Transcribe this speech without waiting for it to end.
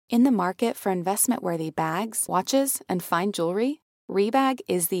In the market for investment-worthy bags, watches, and fine jewelry, RHOBH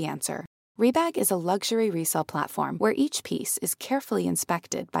is the answer. RHOBH is a luxury resale platform where each piece is carefully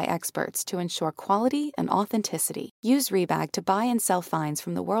inspected by experts to ensure quality and authenticity. Use RHOBH to buy and sell finds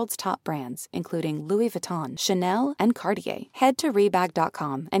from the world's top brands, including Louis Vuitton, Chanel, and Cartier. Head to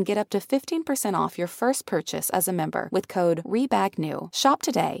RHOBH.com and get up to 15% off your first purchase as a member with code RHOBHNEW. Shop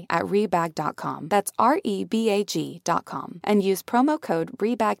today at RHOBH.com. That's REBAG.com. And use promo code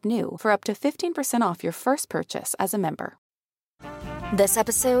RHOBHNEW for up to 15% off your first purchase as a member. This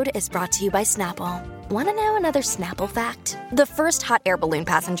episode is brought to you by Snapple. Want to know another Snapple fact? The first hot air balloon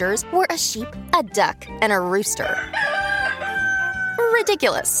passengers were a sheep, a duck, and a rooster.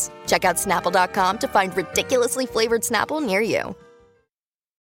 Ridiculous. Check out Snapple.com to find ridiculously flavored Snapple near you.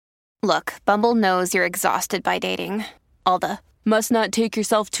 Look, Bumble knows you're exhausted by dating. All the, must not take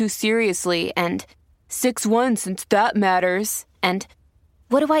yourself too seriously, and 6'1" since that matters, and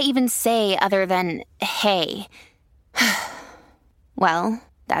what do I even say other than, hey? Well,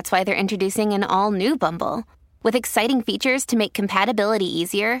 that's why they're introducing an all-new Bumble, with exciting features to make compatibility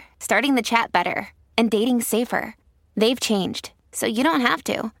easier, starting the chat better, and dating safer. They've changed, so you don't have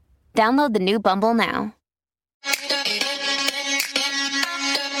to. Download the new Bumble now.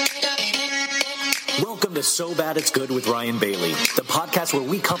 Welcome to So Bad It's Good with Ryan Bailey, the podcast where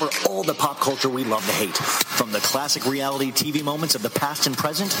we cover all the pop culture we love to hate. From the classic reality TV moments of the past and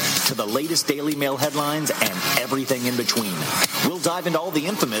present to the latest Daily Mail headlines and everything in between. We'll dive into all the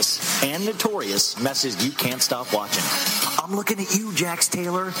infamous and notorious messes you can't stop watching. I'm looking at you, Jax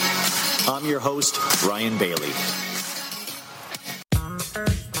Taylor. I'm your host, Ryan Bailey.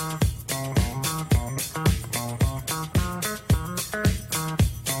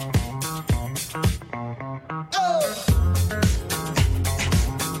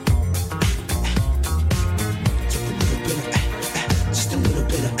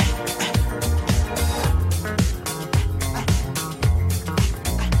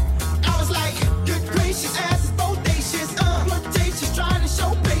 Trying to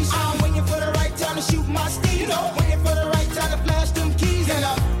show patience. I'm waiting for the right time to shoot my steam.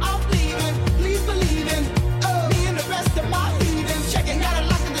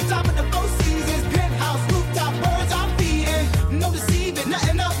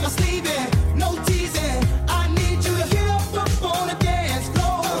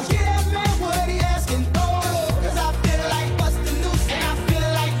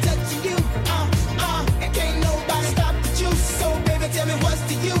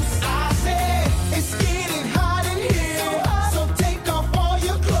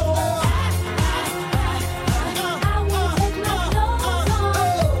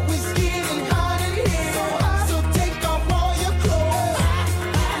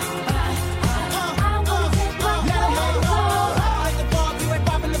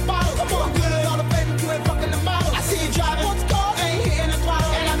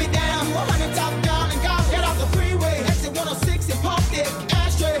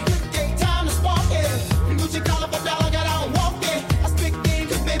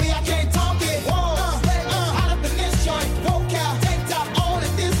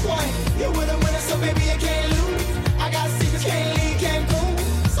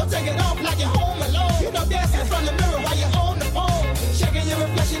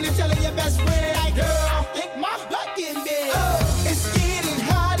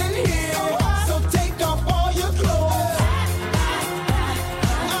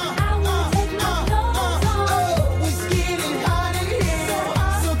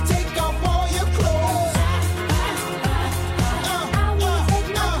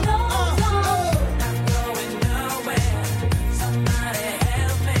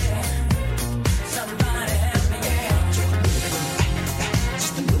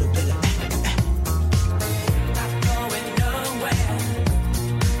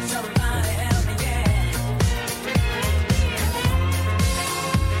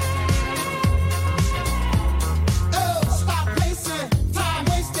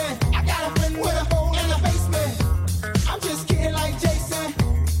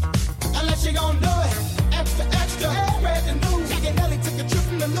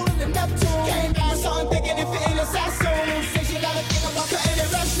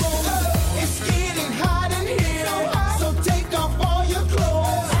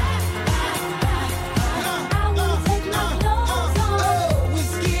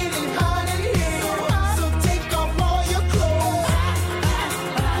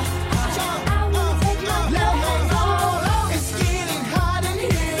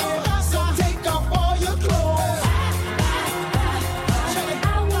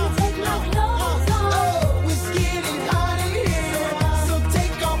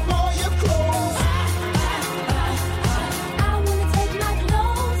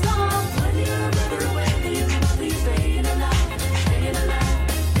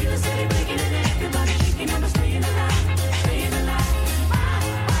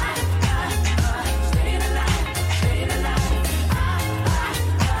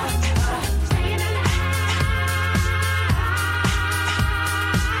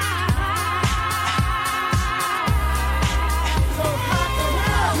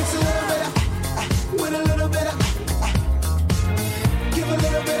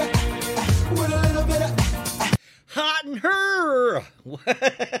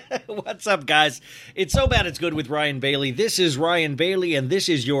 What's up, guys? It's So Bad It's Good with Ryan Bailey. This is Ryan Bailey, and this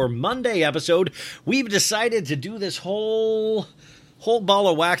is your Monday episode. We've decided to do this whole ball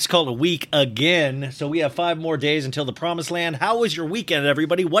of wax called a week again. So we have 5 more days until the promised land. How was your weekend,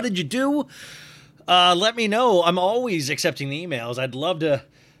 everybody? What did you do? Let me know. I'm always accepting the emails. I'd love to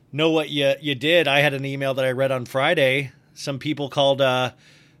know what you did. I had an email that I read on Friday. Some people called...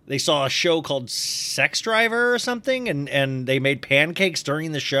 They saw a show called Sex Driver or something, and they made pancakes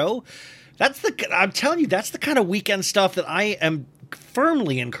during the show. I'm telling you, that's the kind of weekend stuff that I am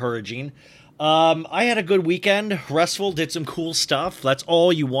firmly encouraging. I had a good weekend, restful, did some cool stuff. That's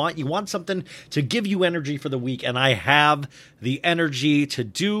all you want. You want something to give you energy for the week, and I have the energy to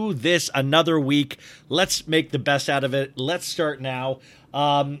do this another week. Let's make the best out of it. Let's start now.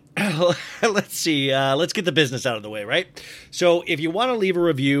 Let's see. Let's get the business out of the way, right? So if you want to leave a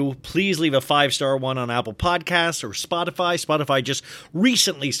review, please leave a 5-star one on Apple Podcasts or Spotify. Spotify just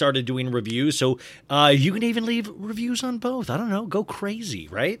recently started doing reviews, so you can even leave reviews on both. I don't know. Go crazy,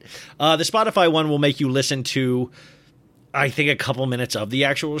 right? The Spotify one will make you listen to, I think, a couple minutes of the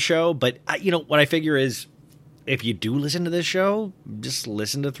actual show, but what I figure is, if you do listen to this show, just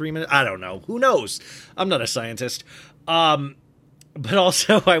listen to 3 minutes. I don't know. Who knows? I'm not a scientist. But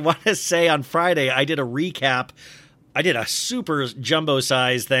also, I want to say on Friday, I did a recap. I did a super jumbo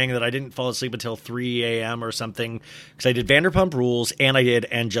size thing that I didn't fall asleep until 3 a.m. or something, because I did Vanderpump Rules, and I did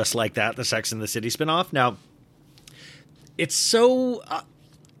And Just Like That, the Sex and the City spinoff. Now, it's so...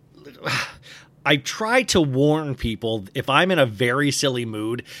 I try to warn people, if I'm in a very silly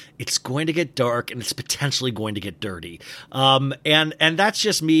mood, it's going to get dark and it's potentially going to get dirty. And that's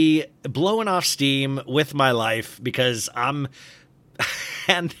just me blowing off steam with my life, because I'm...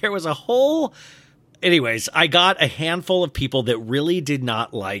 And there was a whole... Anyways, I got a handful of people that really did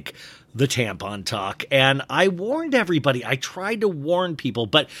not like the tampon talk. And I warned everybody. I tried to warn people,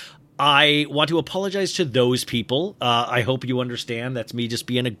 but I want to apologize to those people. I hope you understand that's me just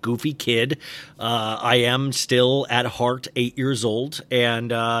being a goofy kid. I am still at heart 8 years old, and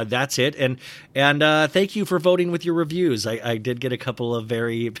that's it. And thank you for voting with your reviews. I did get a couple of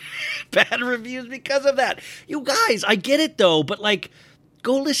very bad reviews because of that. You guys, I get it though, but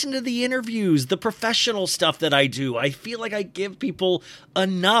go listen to the interviews, the professional stuff that I do. I feel like I give people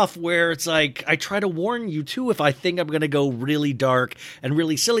enough where it's like, I try to warn you too if I think I'm going to go really dark and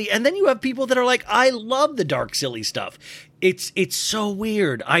really silly. And then you have people that are like, I love the dark, silly stuff. It's so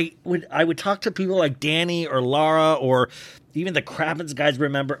weird. I would talk to people like Danny or Laura or even the Kravitz guys.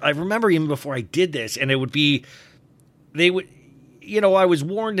 I remember even before I did this, and it would be, they would... I was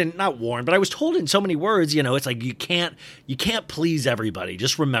warned, and not warned, but I was told in so many words, it's like you can't please everybody.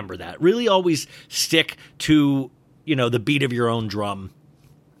 Just remember that. Really always stick to, the beat of your own drum.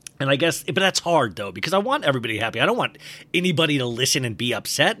 And I guess, but that's hard though, because I want everybody happy. I don't want anybody to listen and be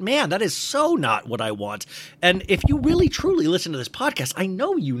upset. Man, that is so not what I want. And if you really truly listen to this podcast, I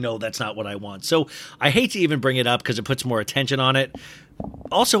know that's not what I want. So I hate to even bring it up because it puts more attention on it.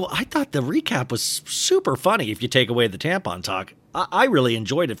 Also, I thought the recap was super funny if you take away the tampon talk. I really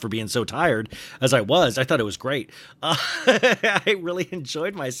enjoyed it for being so tired as I was. I thought it was great. I really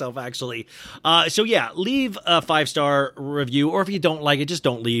enjoyed myself, actually. So yeah, leave a 5-star review, or if you don't like it, just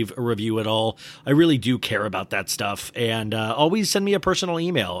don't leave a review at all. I really do care about that stuff. And always send me a personal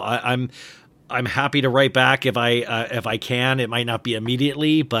email. I'm happy to write back if I can. It might not be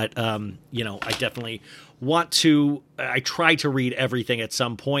immediately, but I definitely want to. I try to read everything at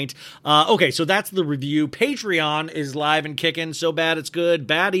some point. Okay, so that's the review. Patreon is live and kicking. So Bad It's Good.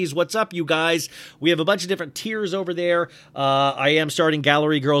 Baddies, what's up, you guys? We have a bunch of different tiers over there. I am starting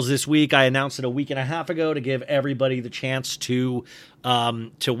Gallery Girls this week. I announced it a week and a half ago to give everybody the chance to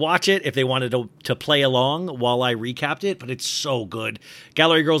watch it if they wanted to play along while I recapped it, but it's so good.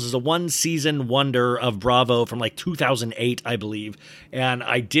 Gallery Girls is a 1-season wonder of Bravo from 2008, I believe. And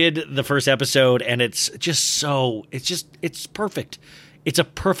I did the first episode, and it's perfect. It's a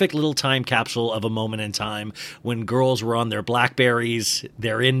perfect little time capsule of a moment in time when girls were on their BlackBerries.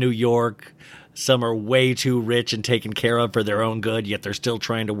 They're in New York. Some are way too rich and taken care of for their own good, yet they're still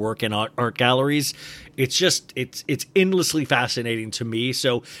trying to work in art galleries. It's endlessly fascinating to me.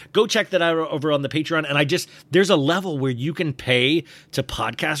 So go check that out over on the Patreon. And there's a level where you can pay to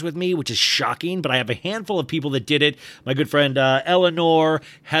podcast with me, which is shocking, but I have a handful of people that did it. My good friend Eleanor,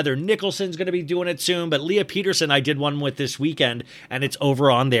 Heather Nicholson's going to be doing it soon, but Leah Peterson I did one with this weekend, and it's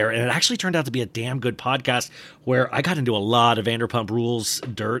over on there. And it actually turned out to be a damn good podcast where I got into a lot of Vanderpump Rules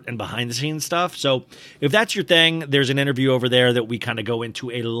dirt and behind the scenes stuff. So if that's your thing, there's an interview over there that we kind of go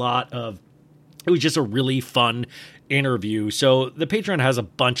into a lot of It was just a really fun interview. So the Patreon has a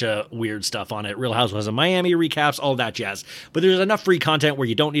bunch of weird stuff on it. Real Housewives of Miami recaps, all that jazz. But there's enough free content where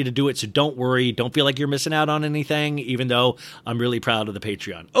you don't need to do it, so don't worry. Don't feel like you're missing out on anything, even though I'm really proud of the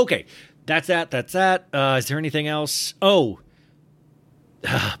Patreon. Okay, that's that. Is there anything else? Oh,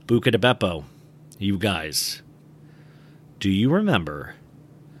 Buca de Beppo. You guys, do you remember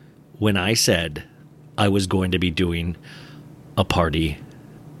when I said I was going to be doing a party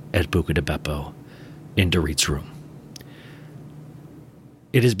at Buca de Beppo in Dorit's room?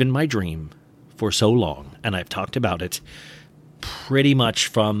 It has been my dream for so long, and I've talked about it pretty much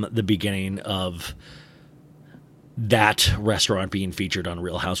from the beginning of that restaurant being featured on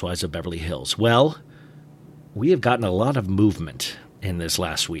Real Housewives of Beverly Hills. Well, we have gotten a lot of movement in this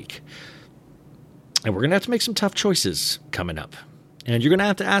last week, and we're going to have to make some tough choices coming up. And you're going to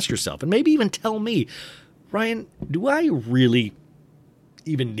have to ask yourself, and maybe even tell me, Ryan, do I really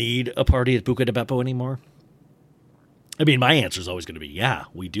even need a party at Buca de Beppo anymore? I mean, my answer is always going to be, yeah,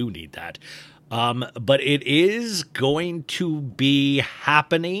 we do need that. But it is going to be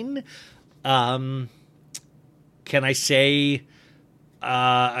happening. Can I say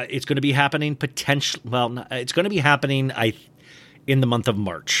it's going to be happening potentially? Well, it's going to be happening in the month of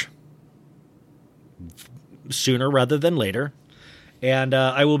March. Sooner rather than later. And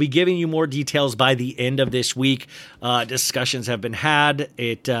I will be giving you more details by the end of this week. Discussions have been had.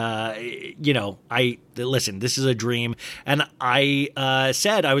 Listen, this is a dream. And I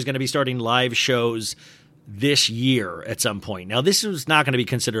said I was going to be starting live shows this year at some point. Now, this is not going to be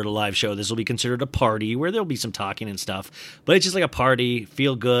considered a live show. This will be considered a party where there'll be some talking and stuff. But it's just like a party.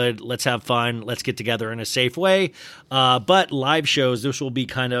 Feel good. Let's have fun. Let's get together in a safe way. But live shows, this will be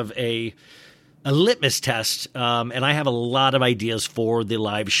kind of a litmus test, and I have a lot of ideas for the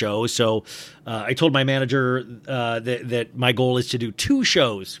live show. So I told my manager that my goal is to do 2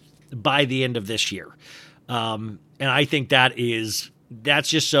 shows by the end of this year. And I think that's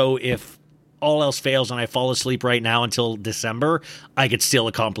just so if all else fails and I fall asleep right now until December, I could still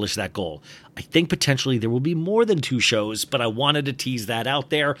accomplish that goal. I think potentially there will be more than 2 shows, but I wanted to tease that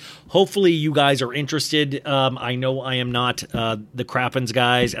out there. Hopefully you guys are interested. I know I am not the Crappens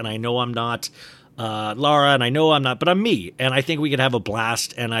guys, and I know I'm not Laura, and I know I'm not, but I'm me, and I think we could have a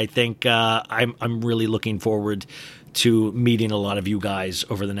blast, and I think I'm really looking forward to meeting a lot of you guys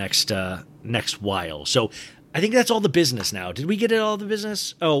over the next while. So I think that's all the business now. Did we get it all the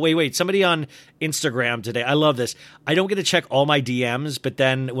business? Oh, wait. Somebody on Instagram today. I love this. I don't get to check all my DMs, but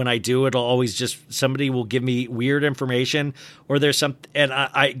then when I do, it'll always somebody will give me weird information, or there's and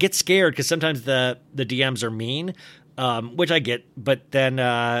I get scared because sometimes the DMs are mean, which I get. But then,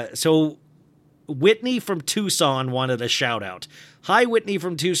 so Whitney from Tucson wanted a shout out. Hi, Whitney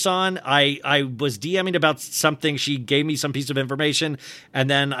from Tucson. I was DMing about something. She gave me some piece of information, and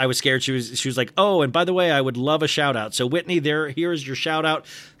then I was scared. She was like, oh, and by the way, I would love a shout out. So Whitney, here's your shout out.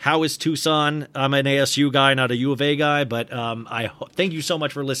 How is Tucson? I'm an ASU guy, not a U of A guy, but I thank you so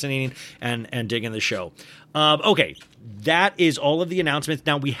much for listening and digging the show. Okay, that is all of the announcements.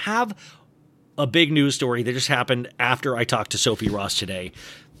 Now we have a big news story that just happened after I talked to Sophie Ross today,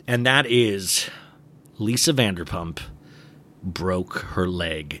 and that is Lisa Vanderpump broke her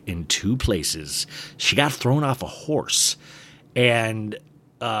leg in 2 places. She got thrown off a horse, and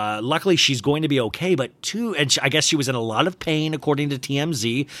luckily she's going to be okay, and I guess she was in a lot of pain according to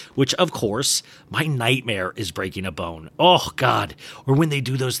TMZ, which of course my nightmare is breaking a bone. Oh God. Or when they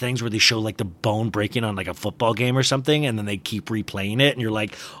do those things where they show like the bone breaking on like a football game or something, and then they keep replaying it and you're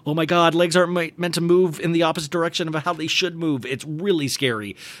like, oh my God, legs aren't meant to move in the opposite direction of how they should move. It's really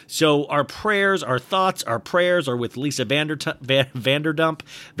scary. So our prayers, our thoughts, our prayers are with Lisa Vanderpump.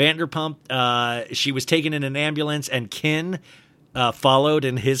 She was taken in an ambulance, and Ken followed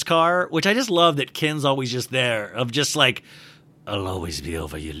in his car, which I just love that Ken's always just there, of just like, I'll always be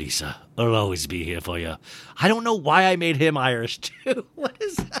over you, Lisa. I'll always be here for you. I don't know why I made him Irish too. What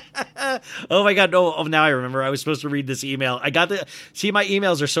is that? Oh my God, no. Oh, now I remember. I was supposed to read this email. my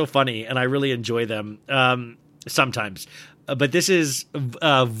emails are so funny and I really enjoy them sometimes. But this is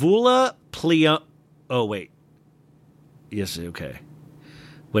Vula Pleo. Oh, wait. Yes, okay.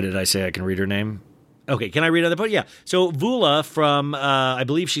 What did I say? I can read her name? Okay, can I read other? But yeah, so Vula from, I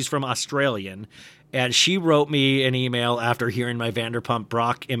believe she's from Australian, and she wrote me an email after hearing my Vanderpump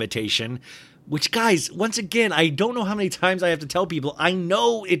Brock imitation, which, guys, once again, I don't know how many times I have to tell people, I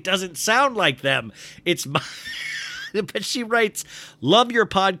know it doesn't sound like them. It's my... But she writes, love your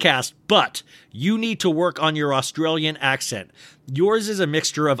podcast, but you need to work on your Australian accent. Yours is a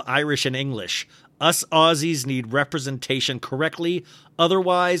mixture of Irish and English. Us Aussies need representation correctly.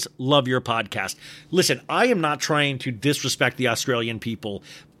 Otherwise, love your podcast. Listen, I am not trying to disrespect the Australian people.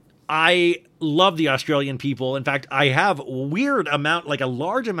 I love the Australian people. In fact, I have a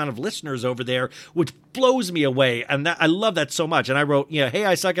large amount of listeners over there, which blows me away. And I love that so much. And I wrote, hey,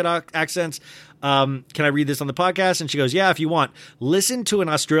 I suck at accents. Can I read this on the podcast? And she goes, yeah, if you want. Listen to an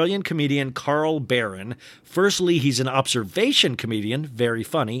Australian comedian, Carl Barron. Firstly, he's an observation comedian, very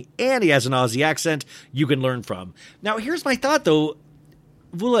funny, and he has an Aussie accent you can learn from. Now, here's my thought, though.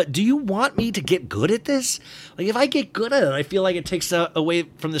 Vula, do you want me to get good at this? Like, if I get good at it, I feel like it takes away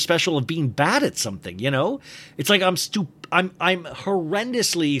from the special of being bad at something, It's like I'm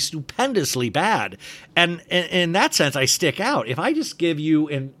horrendously, stupendously bad. And in that sense, I stick out. If I just give you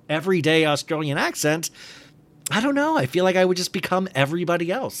an everyday Australian accent, I don't know. I feel like I would just become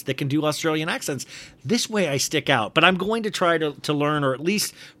everybody else that can do Australian accents. This way I stick out. But I'm going to try to learn, or at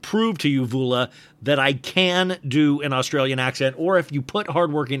least prove to you, Vula, that I can do an Australian accent, or if you put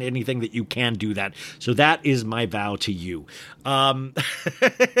hard work into anything, that you can do that. So that is my vow to you. We're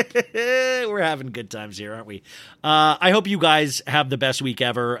having good times here, aren't we? I hope you guys have the best week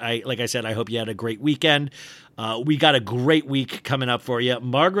ever. Like I said, I hope you had a great weekend. We got a great week coming up for you.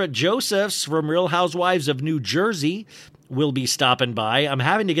 Margaret Josephs from Real Housewives of New Jersey will be stopping by. I'm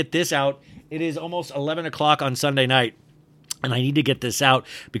having to get this out. It is almost 11 o'clock on Sunday night, and I need to get this out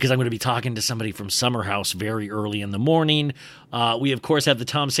because I'm going to be talking to somebody from Summer House very early in the morning. We, of course, have the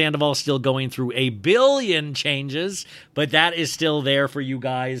Tom Sandoval still going through a billion changes, but that is still there for you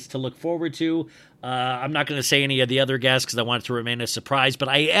guys to look forward to. I'm not going to say any of the other guests because I want it to remain a surprise, but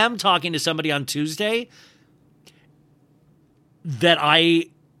I am talking to somebody on Tuesday that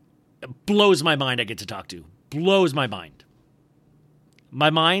blows my mind I get to talk to. Blows my mind. My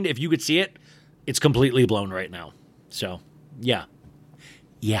mind, if you could see it, it's completely blown right now. So, yeah.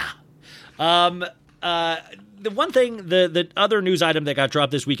 The one thing, the other news item that got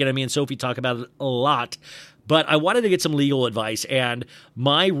dropped this weekend, me and Sophie talk about it a lot, but I wanted to get some legal advice, and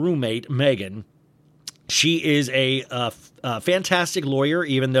my roommate, Megan, she is a fantastic lawyer,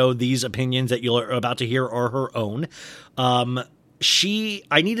 even though these opinions that you're about to hear are her own.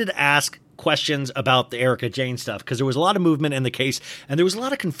 I needed to ask questions about the Erika Jayne stuff because there was a lot of movement in the case, and there was a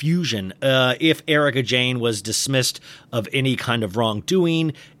lot of confusion if Erika Jayne was dismissed of any kind of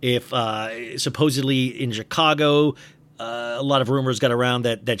wrongdoing, if supposedly in Chicago a lot of rumors got around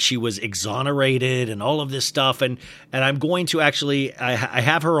that she was exonerated and all of this stuff. And I'm going to actually, I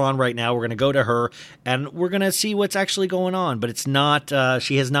have her on right now. We're going to go to her and we're going to see what's actually going on. But it's not,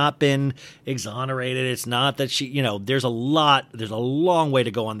 she has not been exonerated. It's not that she, there's a long way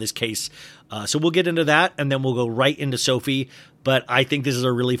to go on this case. So we'll get into that and then we'll go right into Sophie. But I think this is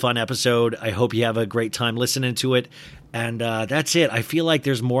a really fun episode. I hope you have a great time listening to it. And that's it. I feel like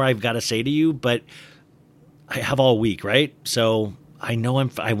there's more I've got to say to you, but I have all week, right? So I know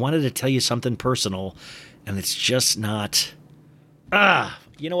I wanted to tell you something personal, and it's just not.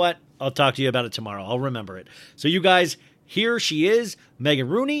 You know what? I'll talk to you about it tomorrow. I'll remember it. So you guys, here she is, Megan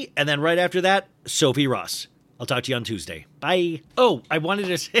Rooney, and then right after that, Sophie Ross. I'll talk to you on Tuesday. Bye. Oh, I wanted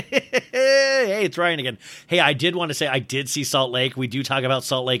to say, hey, it's Ryan again. Hey, I did want to say I did see Salt Lake. We do talk about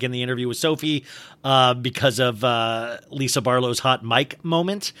Salt Lake in the interview with Sophie because of Lisa Barlow's hot mic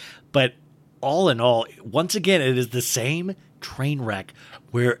moment, but all in all, once again, it is the same train wreck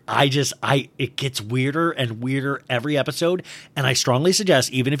where it gets weirder and weirder every episode. And I strongly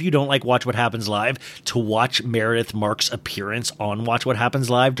suggest, even if you don't like Watch What Happens Live, to watch Meredith Marks' appearance on Watch What Happens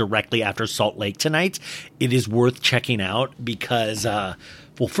Live directly after Salt Lake tonight. It is worth checking out because, well,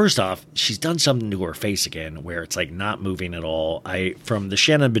 first off, she's done something to her face again where it's like not moving at all. From the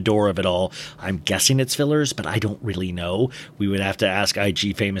Shannon Bedore of it all, I'm guessing it's fillers, but I don't really know. We would have to ask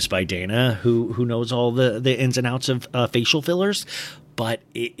IG Famous by Dana, who knows all the ins and outs of facial fillers. But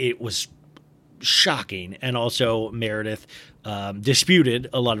it was shocking. And also Meredith disputed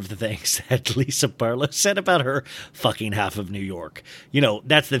a lot of the things that Lisa Barlow said about her fucking half of New York.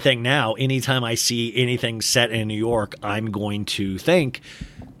 That's the thing now. Anytime I see anything set in New York, I'm going to think,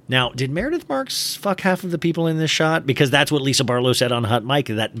 now, did Meredith Marks fuck half of the people in this shot? Because that's what Lisa Barlow said on Hot Mic,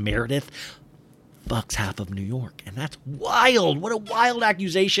 that Meredith fucks half of New York. And that's wild. What a wild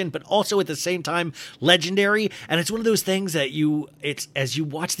accusation, but also at the same time legendary. And it's one of those things that as you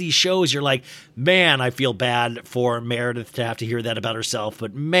watch these shows, you're like, man, I feel bad for Meredith to have to hear that about herself,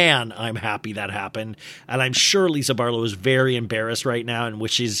 but man, I'm happy that happened. And I'm sure Lisa Barlow is very embarrassed right now and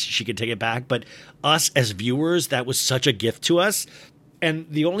wishes she could take it back. But us as viewers, that was such a gift to us. And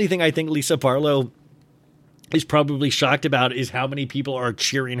the only thing I think Lisa Barlow is probably shocked about is how many people are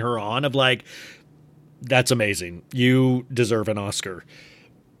cheering her on of like, that's amazing. You deserve an Oscar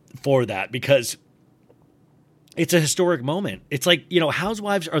for that because it's a historic moment. It's like,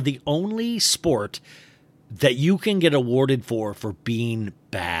 housewives are the only sport that you can get awarded for being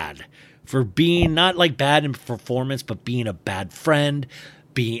bad, for being not like bad in performance, but being a bad friend,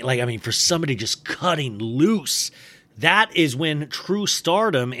 being like, I mean, for somebody just cutting loose. That is when true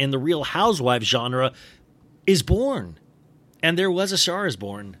stardom in the Real Housewives genre is born. And there was a Star is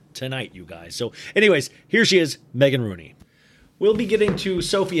Born tonight, you guys. So anyways, here she is, Megan Rooney. We'll be getting to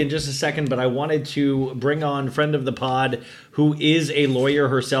Sophie in just a second, but I wanted to bring on friend of the pod who is a lawyer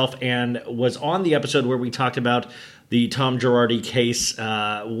herself and was on the episode where we talked about the Tom Girardi case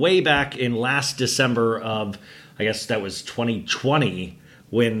way back in last December of, I guess that was 2020,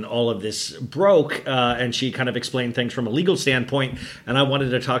 when all of this broke, and she kind of explained things from a legal standpoint. And I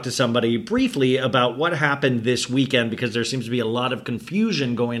wanted to talk to somebody briefly about what happened this weekend, because there seems to be a lot of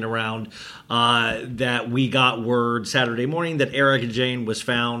confusion going around that we got word Saturday morning that Erika Jayne was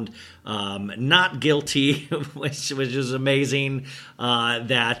found not guilty, which is amazing,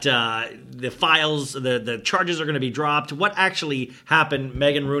 that the files, the charges are going to be dropped. What actually happened?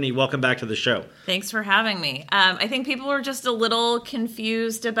 Megan Rooney, welcome back to the show. Thanks for having me. I think people were just a little confused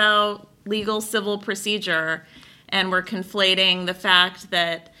about legal civil procedure, and were conflating the fact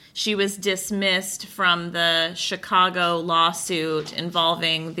that she was dismissed from the Chicago lawsuit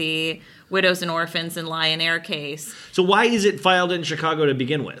involving the Widows and Orphans and Lion Air case. So why is it filed in Chicago to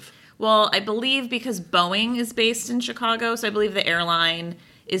begin with? Well, I believe because Boeing is based in Chicago, so I believe the airline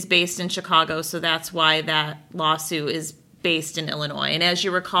is based in Chicago, so that's why that lawsuit is based in Illinois. And as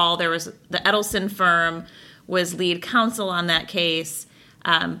you recall, there was the Edelson firm was lead counsel on that case,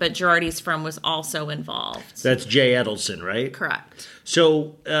 but Girardi's firm was also involved. That's Jay Edelson, right? Correct.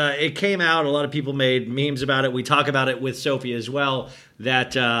 So it came out, a lot of people made memes about it. We talk about it with Sophie as well.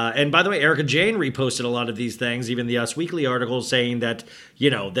 That and by the way, Erika Jayne reposted a lot of these things, even the Us Weekly article saying that,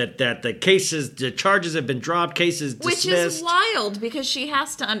 you know, that the charges have been dropped, cases dismissed. Which is wild, because she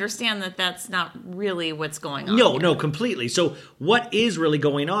has to understand that that's not really what's going on. No, completely. So what is really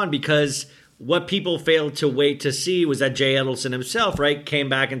going on? Because what people failed to wait to see was that Jay Edelson himself, right, came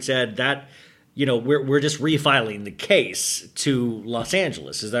back and said that, you know, we're just refiling the case to Los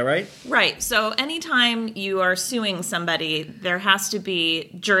Angeles. Is that right? Right. So anytime you are suing somebody, there has to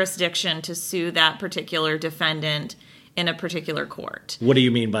be jurisdiction to sue that particular defendant in a particular court. What do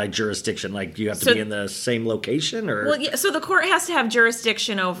you mean by jurisdiction? Like, do you have to be in the same location? Or? Well, yeah, so the court has to have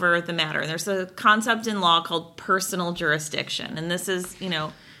jurisdiction over the matter. And there's a concept in law called personal jurisdiction. And this is, you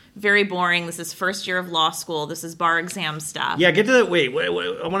know, very boring. This is first year of law school. This is bar exam stuff. Yeah, get to the wait. I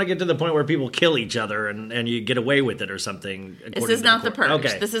want to get to the point where people kill each other and you get away with it or something. This is not the purge.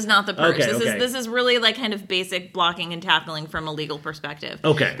 Okay. This is not the purge. Okay, This is really like kind of basic blocking and tackling from a legal perspective.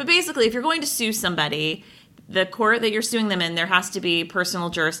 Okay. But basically, if you're going to sue somebody, the court that you're suing them in, there has to be personal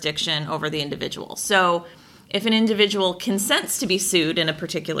jurisdiction over the individual. So if an individual consents to be sued in a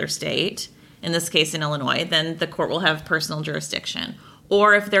particular state, in this case in Illinois, then the court will have personal jurisdiction.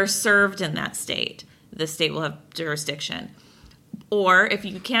 Or if they're served in that state, the state will have jurisdiction. Or if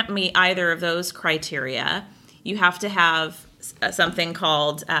you can't meet either of those criteria, you have to have something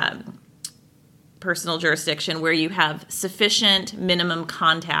called personal jurisdiction, where you have sufficient minimum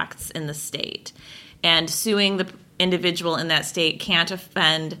contacts in the state. And suing the individual in that state can't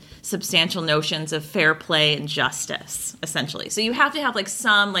offend substantial notions of fair play and justice, essentially. So you have to have like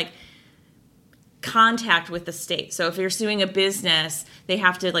some like contact with the state. So if you're suing a business, they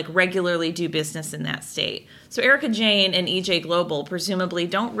have to like regularly do business in that state. So Erika Jayne and EJ Global presumably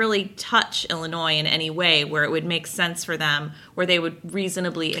don't really touch Illinois in any way where it would make sense for them, where they would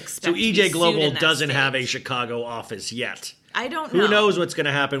reasonably expect. So to be EJ Global sued in doesn't state. have a Chicago office yet. I don't know. Who knows what's going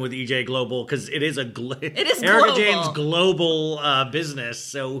to happen with EJ Global, because it is It is Erika global. Jayne's global business.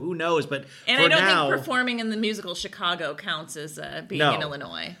 So who knows? But And for I don't now, think performing in the musical Chicago counts as being No. in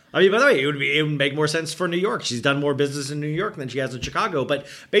Illinois. I mean, by the way, it would make more sense for New York. She's done more business in New York than she has in Chicago. But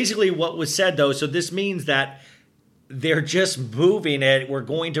basically what was said, though, so this means that they're just moving it. We're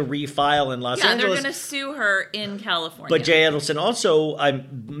going to refile in Los Yeah, Angeles. they're going to sue her in California. But Jay Edelson also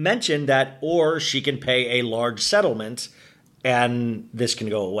mentioned that, or she can pay a large settlement and this can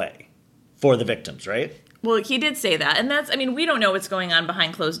go away for the victims, right? Well, he did say that. And that's, I mean, we don't know what's going on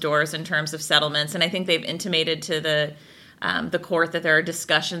behind closed doors in terms of settlements. And I think they've intimated to the court that there are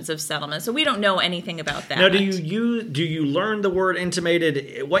discussions of settlements. So we don't know anything about that. Now, do you learn the word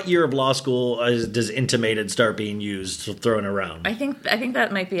intimated? What year of law school does intimated start being used, thrown around? I think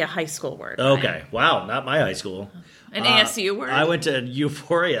that might be a high school word. Okay. Right? Wow, not my high school. An ASU word? I went to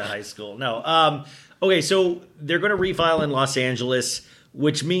Euphoria High School. No. Okay, so they're going to refile in Los Angeles,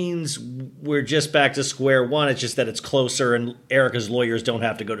 which means we're just back to square one. It's just that it's closer and Erika's lawyers don't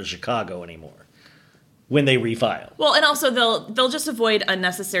have to go to Chicago anymore. when they refile. Well, and also they'll just avoid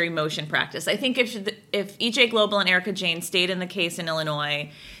unnecessary motion practice. I think if EJ Global and Erika Jayne stayed in the case in Illinois,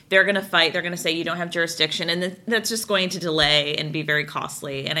 they're going to fight. They're going to say you don't have jurisdiction, and that's just going to delay and be very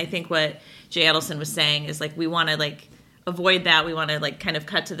costly. And I think what Jay Adelson was saying is like we want to like avoid that. We want to like kind of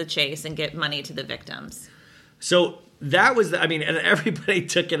cut to the chase and get money to the victims. So that was, and everybody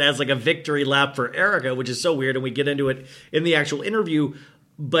took it as like a victory lap for Erika, which is so weird, and we get into it in the actual interview.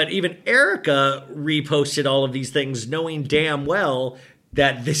 But even Erika reposted all of these things knowing damn well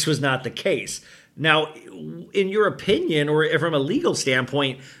that this was not the case. Now, in your opinion, or from a legal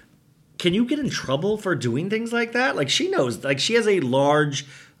standpoint, can you get in trouble for doing things like that? Like, she knows, like, she has a large,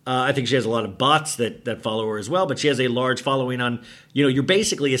 I think she has a lot of bots that follow her as well, but she has a large following on, you're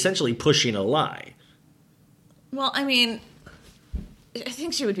basically essentially pushing a lie. Well, I mean, I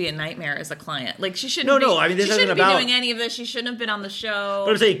think she would be a nightmare as a client. Like, she shouldn't this she isn't shouldn't about be doing any of this. She shouldn't have been on the show.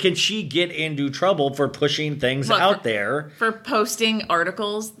 But I'm saying, can she get into trouble for pushing things out there? For posting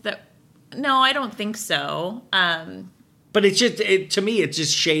articles that... No, I don't think so. But it's just, to me, it's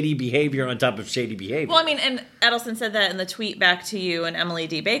just shady behavior on top of shady behavior. Well, I mean, and Edelson said that in the tweet back to you and Emily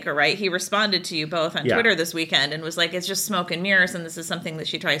D. Baker, right? He responded to you both on Twitter this weekend and was like, it's just smoke and mirrors, and this is something that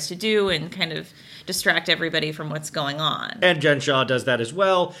she tries to do and kind of distract everybody from what's going on. And Jen Shah does that as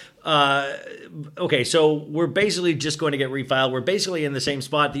well. Okay, so we're basically just going to get refiled. We're basically in the same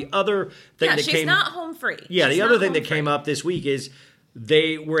spot. The other thing she's not home free. Yeah, the other thing that came up this week is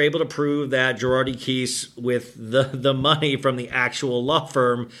they were able to prove that Girardi Keese, with the money from the actual law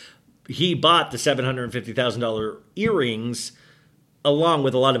firm, he bought the $750,000 earrings along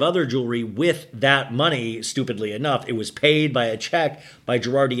with a lot of other jewelry with that money. Stupidly enough, it was paid by a check by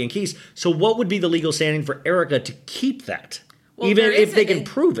Girardi and Keese. So what would be the legal standing for Erika to keep that, even if they can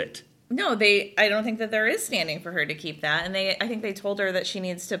prove it? No, I don't think that there is standing for her to keep that. And I think they told her that she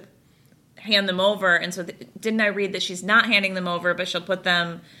needs to hand them over, and so didn't I read that she's not handing them over, but she'll put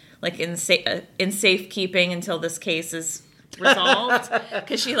them like in safekeeping until this case is resolved?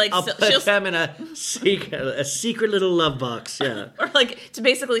 Because she like she'll put them in a secret little love box, yeah, or like to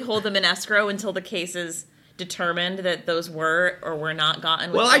basically hold them in escrow until the case is determined that those were or were not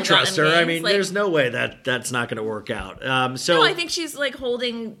gotten. Well, I trust her. Gains. I mean, there's no way that's not going to work out. No, I think she's like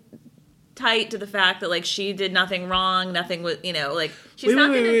holding tight to the fact that like she did nothing wrong, nothing was, like she's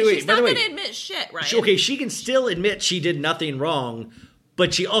not going to admit shit, right? Okay, she can still admit she did nothing wrong,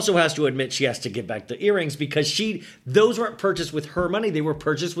 but she also has to admit she has to give back the earrings because those weren't purchased with her money, they were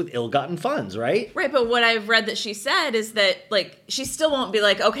purchased with ill-gotten funds, right? Right, but what I've read that she said is that like she still won't be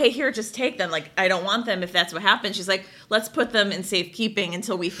like, okay, here, just take them. Like, I don't want them if that's what happened. She's like, let's put them in safekeeping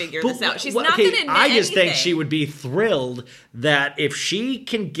until we figure this out. She's not going to admit I just anything. think she would be thrilled that if she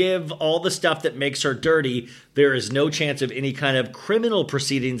can give all the stuff that makes her dirty, there is no chance of any kind of criminal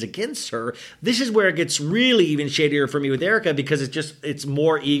proceedings against her. This is where it gets really even shadier for me with Erika, because it's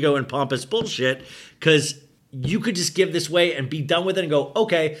more ego and pompous bullshit, because you could just give this away and be done with it and go,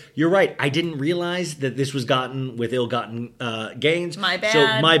 okay, you're right. I didn't realize that this was gotten with ill-gotten gains. My bad.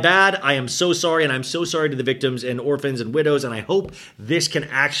 So my bad. I am so sorry, and I'm so sorry to the victims and orphans and widows, and I hope this can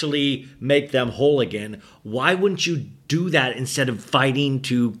actually make them whole again. Why wouldn't you do that instead of fighting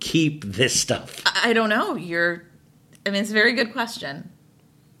to keep this stuff? I don't know. It's a very good question.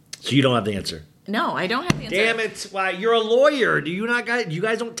 So you don't have the answer? No, I don't have the answer. Damn it. Why? You're a lawyer. You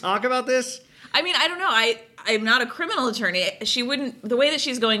guys don't talk about this? I mean, I don't know. I'm not a criminal attorney. The way that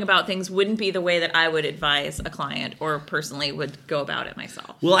she's going about things wouldn't be the way that I would advise a client or personally would go about it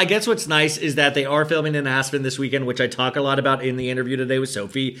myself. Well, I guess what's nice is that they are filming in Aspen this weekend, which I talk a lot about in the interview today with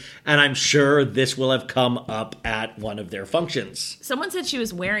Sophie, and I'm sure this will have come up at one of their functions. Someone said she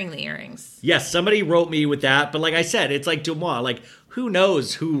was wearing the earrings. Yes, somebody wrote me with that, but like I said, it's like Dumois. Like, who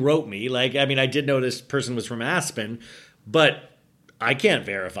knows who wrote me? Like, I mean, I did know this person was from Aspen, but I can't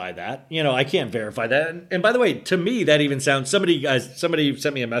verify that. I can't verify that. And by the way, to me, that even sounds... Somebody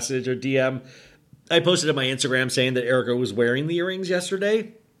sent me a message or DM. I posted on my Instagram saying that Erika was wearing the earrings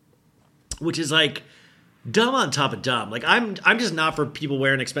yesterday, which is like dumb on top of dumb. Like, I'm just not for people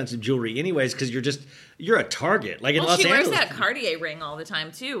wearing expensive jewelry anyways, because you're a target. Like in Los Angeles. She wears that Cartier ring all the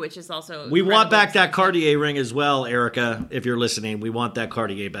time too, which is also... We want back that Cartier ring as well, Erika, if you're listening. We want that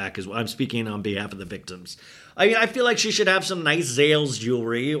Cartier back as well. I'm speaking on behalf of the victims. I mean, I feel like she should have some nice Zales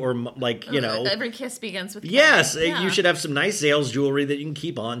jewelry, or like, every kiss begins with Kanye. Yes, yeah. You should have some nice Zales jewelry that you can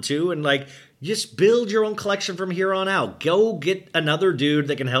keep on to, and like, just build your own collection from here on out. Go get another dude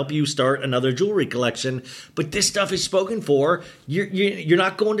that can help you start another jewelry collection. But this stuff is spoken for. You're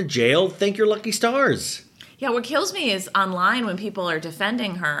not going to jail. Thank your lucky stars. Yeah, what kills me is online when people are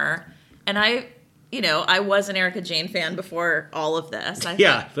defending her, and I was an Erika Jayne fan before all of this.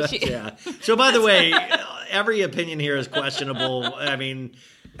 Yeah. So by the way, every opinion here is questionable. I mean,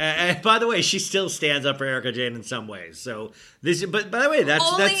 and by the way, she still stands up for Erika Jayne in some ways. So but by the way,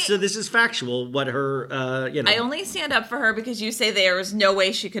 so this is factual. What her, I only stand up for her because you say there was no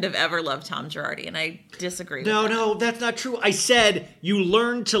way she could have ever loved Tom Girardi, and I disagree. No, that's not true. I said you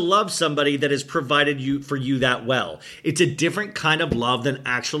learn to love somebody that has provided for you that well. It's a different kind of love than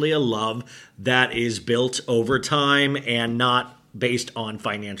actually a love that is built over time and not based on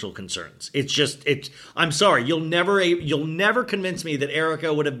financial concerns. I'm sorry, you'll never convince me that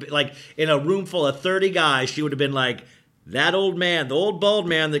Erika would have been, like, in a room full of 30 guys, she would have been like, that old man, the old bald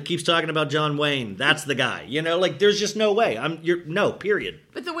man that keeps talking about John Wayne, that's the guy. Like, there's just no way. No, period.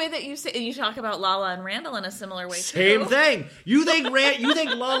 But the way that you talk about Lala and Randall in a similar way, Same thing. You think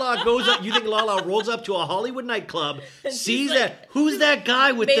Lala goes up? You think Lala rolls up to a Hollywood nightclub, sees that? Who's that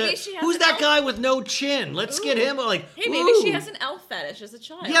guy with guy with no chin? Let's get him. Like, hey, maybe she has an elf fetish as a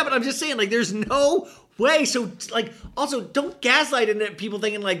child. Yeah, but I'm just saying, like, there's no way. So, like, also, don't gaslight into people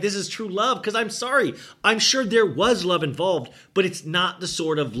thinking, like, this is true love, because I'm sorry. I'm sure there was love involved, but it's not the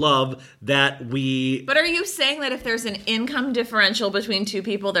sort of love that we... But are you saying that if there's an income differential between two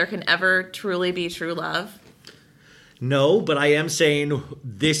people, there can ever truly be true love? No, but I am saying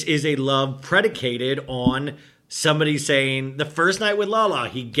this is a love predicated on somebody saying, the first night with Lala,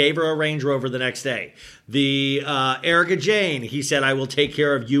 he gave her a Range Rover the next day. The Erika Jayne, he said, I will take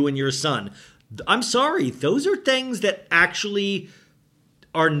care of you and your son. I'm sorry, those are things that actually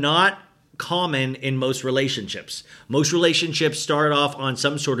are not common in most relationships. Most relationships start off on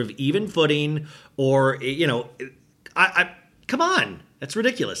some sort of even footing, or, come on, that's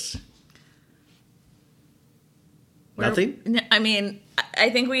ridiculous. Nothing? I mean, I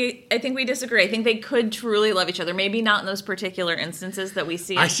think we disagree. I think they could truly love each other. Maybe not in those particular instances that we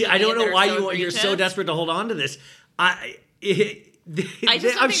see. I don't know why you're so desperate to hold on to this. I'm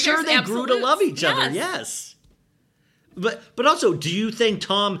sure they grew to love each other. Yes. But also, do you think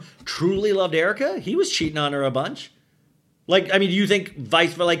Tom truly loved Erika? He was cheating on her a bunch. Like, I mean, do you think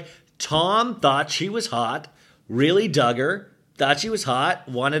like, Tom thought she was hot, really dug her, thought she was hot,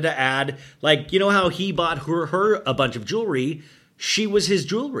 wanted to add, like, you know how he bought her a bunch of jewelry? She was his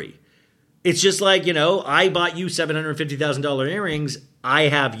jewelry. It's just like, I bought you $750,000 earrings. I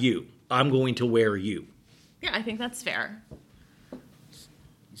have you. I'm going to wear you. Yeah, I think that's fair.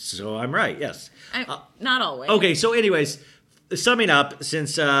 So I'm right, yes. Not always. Okay, so anyways, summing up,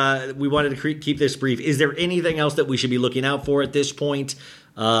 since we wanted to keep this brief, is there anything else that we should be looking out for at this point?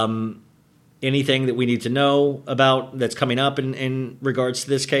 Anything that we need to know about that's coming up in regards to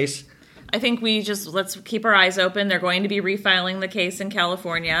this case? I think let's keep our eyes open. They're going to be refiling the case in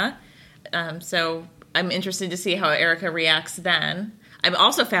California. So I'm interested to see how Erika reacts then. I'm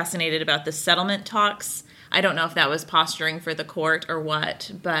also fascinated about the settlement talks. I don't know if that was posturing for the court or what,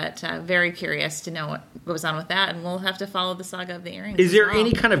 but very curious to know what goes on with that, and we'll have to follow the saga of the earrings. Is there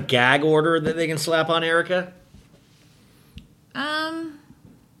any kind of gag order that they can slap on Erika? I'm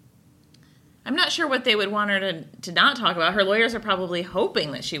not sure what they would want her to not talk about. Her lawyers are probably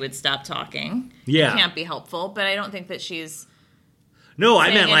hoping that she would stop talking. Yeah. It can't be helpful, but I don't think that she's... No,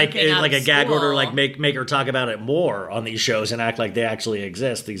 I meant like a gag order, like make her talk about it more on these shows and act like they actually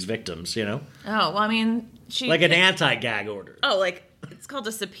exist, these victims, Oh, well, I mean... Like an anti-gag order. Oh, like it's called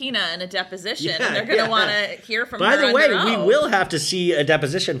a subpoena and a deposition, and they're going to want to hear from her. By the way, we will have to see a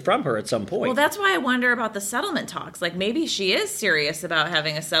deposition from her at some point. Well, that's why I wonder about the settlement talks. Like, maybe she is serious about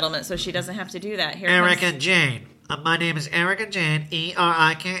having a settlement, so she doesn't have to do that. Erika Jayne. My name is Erika Jayne,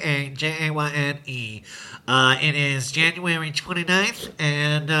 ErikaJayne. It is January 29th,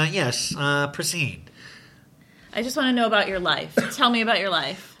 and yes, proceed. I just want to know about your life. Tell me about your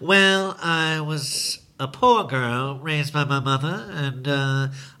life. Well, I was a poor girl raised by my mother, and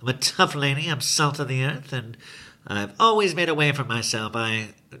I'm a tough lady. I'm salt of the earth, and I've always made a way for myself. I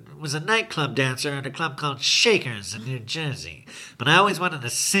was a nightclub dancer at a club called Shakers in New Jersey, but I always wanted to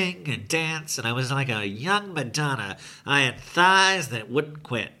sing and dance, and I was like a young Madonna. I had thighs that wouldn't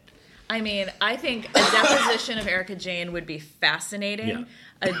quit. I mean, I think a deposition of Erika Jayne would be fascinating. Yeah.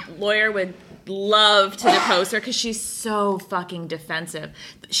 A lawyer would love to depose her because she's so fucking defensive.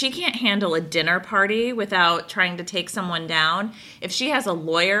 She can't handle a dinner party without trying to take someone down. If she has a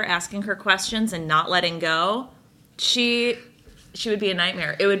lawyer asking her questions and not letting go, she would be a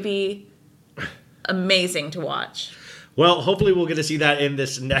nightmare. It would be amazing to watch. Well, hopefully we'll get to see that in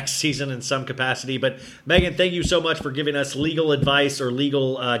this next season in some capacity. But Megan, thank you so much for giving us legal advice or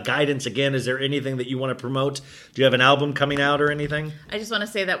legal guidance again. Is there anything that you want to promote? Do you have an album coming out or anything? I just want to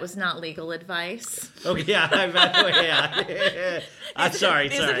say that was not legal advice. Okay, yeah. I'm sorry.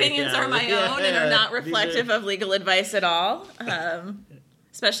 These opinions are my own and are not reflective of legal advice at all,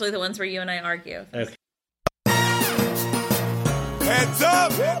 especially the ones where you and I argue. Okay. Heads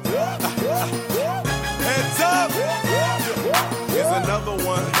up. Heads up. Here's another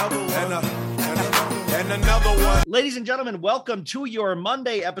one. And another one. Ladies and gentlemen, welcome to your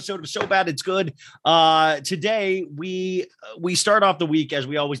Monday episode of So Bad It's Good. Today, we start off the week, as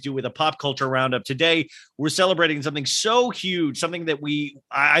we always do, with a pop culture roundup. Today, we're celebrating something so huge, something that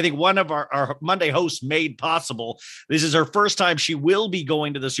I think one of our Monday hosts made possible. This is her first time she will be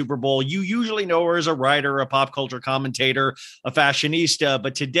going to the Super Bowl. You usually know her as a writer, a pop culture commentator, a fashionista,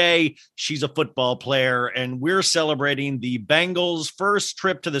 but today she's a football player, and we're celebrating the Bengals' first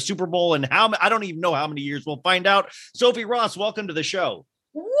trip to the Super Bowl. And I don't even know how many years. We'll find out. Sophie Ross, welcome to the show.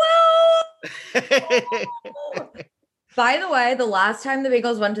 Whoa! By the way, the last time the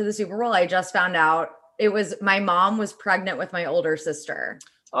Bengals went to the Super Bowl, I just found out it was my mom was pregnant with my older sister.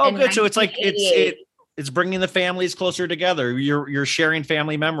 Oh, good. So it's like it's bringing the families closer together. You're sharing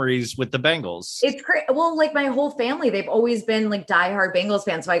family memories with the Bengals. It's great. Well, like my whole family, they've always been like diehard Bengals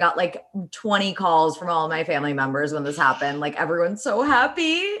fans. So I got like 20 calls from all of my family members when this happened. Like everyone's so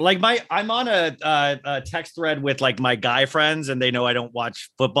happy. Like I'm on a text thread with like my guy friends, and they know I don't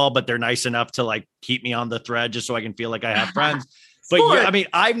watch football, but they're nice enough to like keep me on the thread just so I can feel like I have friends. But yeah, I mean,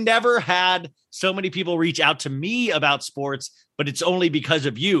 I've never had so many people reach out to me about sports, but it's only because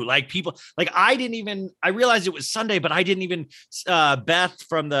of you. Like people, like I realized it was Sunday, but I didn't even, Beth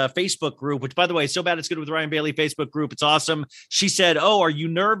from the Facebook group, which by the way, So Bad It's Good with Ryan Bailey Facebook group. It's awesome. She said, "Oh, are you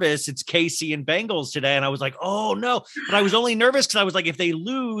nervous? It's KC and Bengals today." And I was like, "Oh no." But I was only nervous because I was like, if they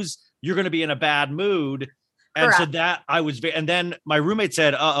lose, you're going to be in a bad mood. And correct. So that I was, and then my roommate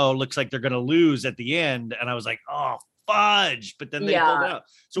said, "Uh-oh, looks like they're going to lose at the end." And I was like, "Oh, fudge!" But then they pulled out.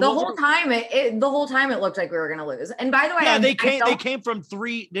 So the whole time it looked like we were going to lose. And by the way, yeah, they came from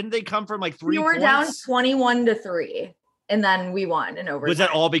 3. Didn't they come from like 3? We were down 21-3, and then we won in overtime. Was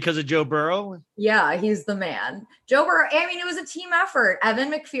that all because of Joe Burrow? Yeah, he's the man. Joe Burrow. I mean, it was a team effort.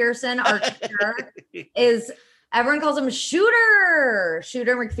 Evan McPherson, our kicker, everyone calls him Shooter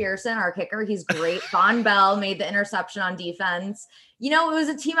McPherson, our kicker. He's great. Von Bell made the interception on defense. You know, it was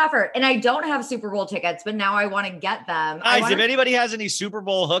a team effort. And I don't have Super Bowl tickets, but now I want to get them. Guys, if anybody has any Super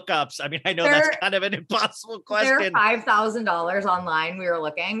Bowl hookups, I mean, I know that's kind of an impossible question. They're $5,000 online. We were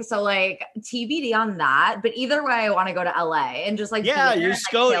looking. So like TBD on that. But either way, I want to go to LA and just like,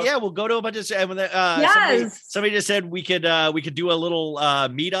 we'll go to a bunch of, yes. somebody just said we could do a little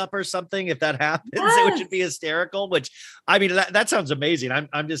meetup or something if that happens, which would be hysterical, which I mean, that sounds amazing.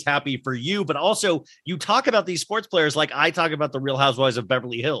 I'm just happy for you, but also you talk about these sports players like I talk about the Real Housewives of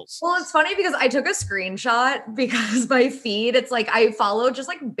Beverly Hills. Well, it's funny because I took a screenshot because my feed, it's like I follow just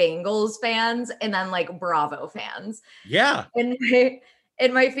like Bengals fans and then like Bravo fans. Yeah. And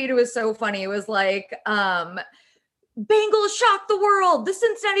my feed, it was so funny. It was like, Bengals shock the world. The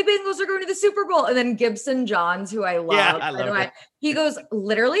Cincinnati Bengals are going to the Super Bowl. And then Gibson Johns, who I love. Yeah, I love it. He goes,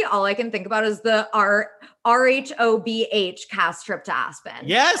 literally all I can think about is the RHOBH cast trip to Aspen.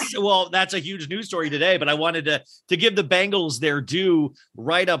 Yes. Well, that's a huge news story today, but I wanted to give the Bengals their due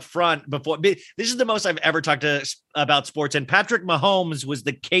right up front before. This is the most I've ever talked about sports. And Patrick Mahomes was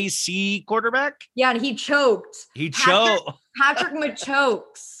the KC quarterback. Yeah. And he choked. Patrick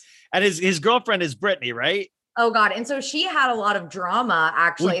Machokes. And his girlfriend is Brittany, right? Oh God. And so she had a lot of drama,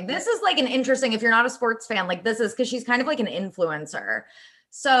 actually. This is like an interesting, if you're not a sports fan, like this is because she's kind of like an influencer.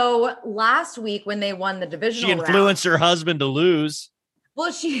 So last week when they won the divisional round, she influenced her husband to lose.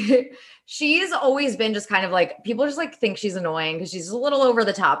 Well, she's always been just kind of like, people just like think she's annoying because she's a little over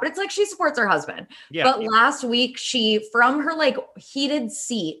the top, but it's like she supports her husband. Yeah. But last week from her like heated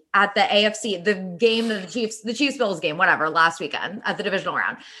seat at the AFC, the game, the Chiefs Bills game, whatever, last weekend at the divisional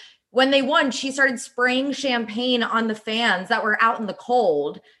round, when they won, she started spraying champagne on the fans that were out in the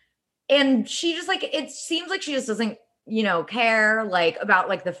cold. And she just like, it seems like she just doesn't, care like about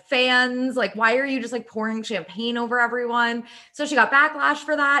like the fans. Like, why are you just like pouring champagne over everyone? So she got backlash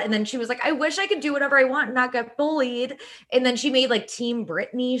for that. And then she was like, I wish I could do whatever I want and not get bullied. And then she made like Team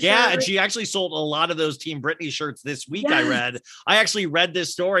Britney shirts. Yeah. And she actually sold a lot of those Team Britney shirts this week. Yes. I actually read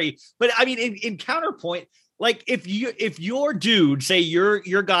this story, but I mean, in counterpoint, like if your dude, say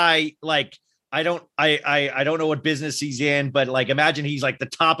your guy, like, I don't know what business he's in, but like, imagine he's like the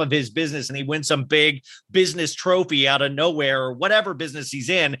top of his business and he wins some big business trophy out of nowhere or whatever business he's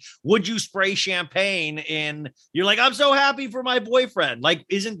in. Would you spray champagne in? You're like, I'm so happy for my boyfriend. Like,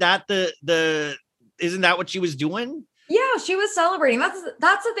 isn't that isn't that what she was doing? Yeah, she was celebrating. That's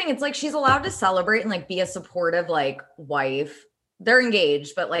the thing. It's like, she's allowed to celebrate and like be a supportive, like wife. They're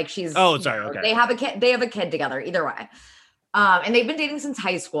engaged, but like she's, okay. They have a kid together either way. And they've been dating since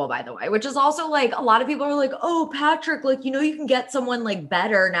high school, by the way, which is also like a lot of people are like, oh, Patrick, like, you know, you can get someone like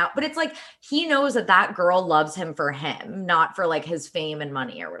better now. But it's like he knows that that girl loves him for him, not for like his fame and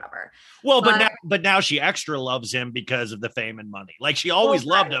money or whatever. Well, but now she extra loves him because of the fame and money. Like she always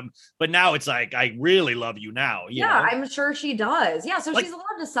loved him, but now it's like, I really love you now. You know? I'm sure she does. Yeah. So like, she's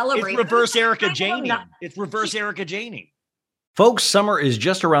allowed to celebrate. It's reverse Erika Jayne. It's reverse Erika Jayne. Folks, summer is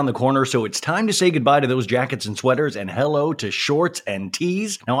just around the corner, so it's time to say goodbye to those jackets and sweaters and hello to shorts and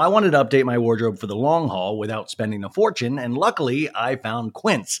tees. Now, I wanted to update my wardrobe for the long haul without spending a fortune, and luckily, I found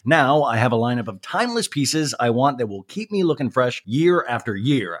Quince. Now, I have a lineup of timeless pieces I want that will keep me looking fresh year after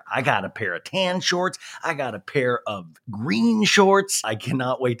year. I got a pair of tan shorts. I got a pair of green shorts. I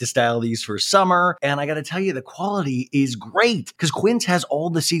cannot wait to style these for summer, and I gotta tell you, the quality is great, because Quince has all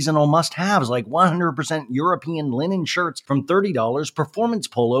the seasonal must-haves, like 100% European linen shirts from $30, performance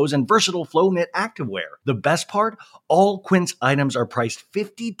polos, and versatile flow knit activewear. The best part? All Quince items are priced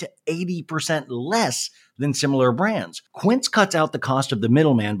 50 to 80% less than similar brands. Quince cuts out the cost of the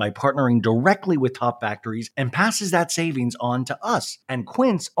middleman by partnering directly with top factories and passes that savings on to us. And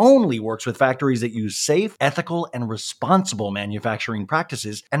Quince only works with factories that use safe, ethical, and responsible manufacturing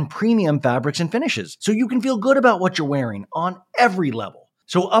practices and premium fabrics and finishes, so you can feel good about what you're wearing on every level.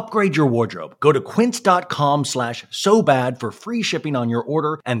 So upgrade your wardrobe. Go to quince.com/sobad for free shipping on your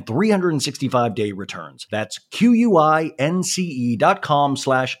order and 365-day returns. That's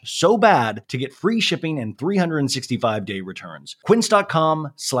QUINCE.com/sobad to get free shipping and 365-day returns.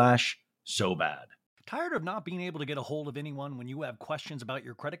 Quince.com/sobad. Tired of not being able to get a hold of anyone when you have questions about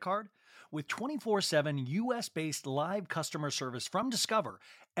your credit card? With 24/7 US-based live customer service from Discover,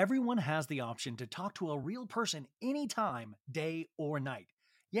 everyone has the option to talk to a real person anytime, day or night.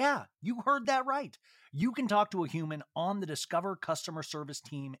 Yeah, you heard that right. You can talk to a human on the Discover customer service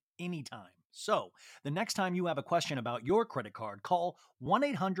team anytime. So, the next time you have a question about your credit card, call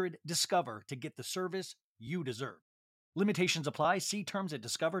 1-800-DISCOVER to get the service you deserve. Limitations apply. See terms at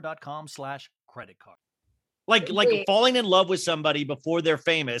discover.com/credit card. Like falling in love with somebody before they're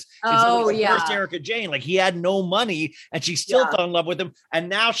famous. First Erika Jayne, like he had no money and she still fell in love with him. And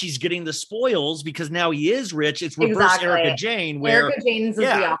now she's getting the spoils because now he is rich. It's reverse Erika Jayne, where Erika Jayne's is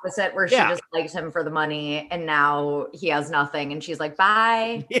the opposite, where she just likes him for the money and now he has nothing and she's like,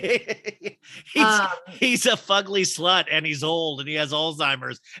 bye. He's a fugly slut and he's old and he has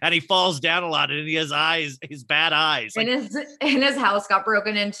Alzheimer's and he falls down a lot and he has his bad eyes. Like, and his house got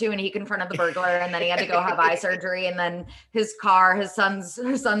broken into and he confronted the burglar and then he had to go have eye surgery, and then his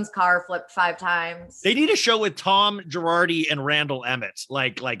son's car flipped 5 times. They need a show with Tom Girardi and Randall Emmett,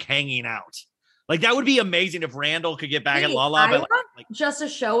 like hanging out. Like that would be amazing if Randall could get back at La La. Like just a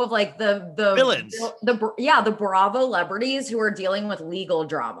show of like the villains, the Bravo celebrities who are dealing with legal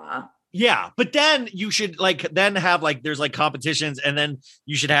drama. Yeah, but then you should have there's like competitions, and then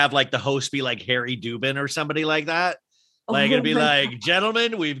you should have like the host be like Harry Dubin or somebody like that. Like it'd be like,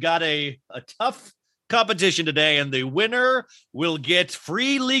 gentlemen, we've got a tough competition today, and the winner will get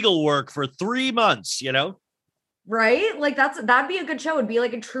free legal work for 3 months, you know? Right? Like that'd be a good show. It'd be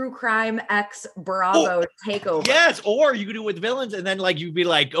like a true crime ex Bravo takeover. Yes, or you could do it with villains, and then like you'd be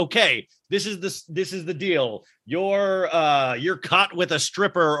like, okay, this is the deal. You're caught with a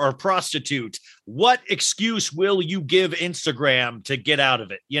stripper or prostitute. What excuse will you give Instagram to get out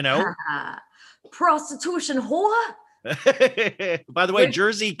of it? You know? Prostitution whore. By the way,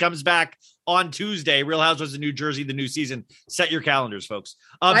 Jersey comes back on Tuesday. Real Housewives of New Jersey, the new season. Set your calendars, folks.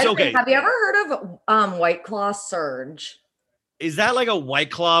 Have you ever heard of White Claw Surge? Is that like a White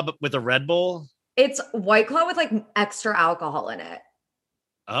Claw with a Red Bull? It's White Claw with like extra alcohol in it.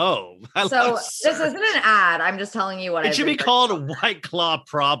 Oh, this isn't an ad. I'm just telling you what it should be called. A White Claw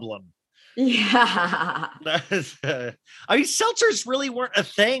Problem. Yeah. I mean, seltzers really weren't a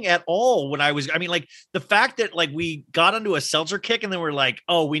thing at all when like the fact that like we got onto a seltzer kick and then we're like,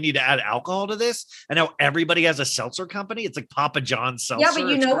 oh, we need to add alcohol to this. And now everybody has a seltzer company. It's like Papa John's seltzer. Yeah, but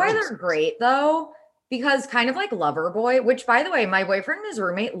you know why they're great though? Because kind of like Loverboy, which by the way, my boyfriend and his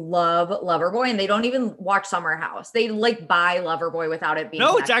roommate love Loverboy and they don't even watch Summer House. They like buy Loverboy without it being.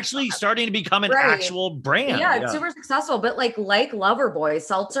 No, it's actually starting to become an actual brand. Yeah, it's super successful. But like Loverboy,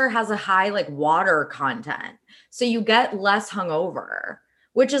 seltzer has a high like water content. So you get less hungover,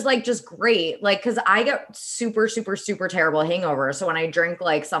 which is like just great. Like, cause I get super, super, super terrible hangover. So when I drink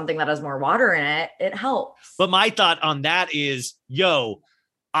like something that has more water in it, it helps. But my thought on that is,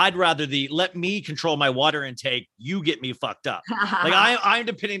 I'd rather let me control my water intake. You get me fucked up. Like I'm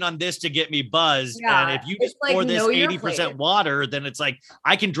depending on this to get me buzzed. Yeah, and if you just pour this 80% water, then it's like,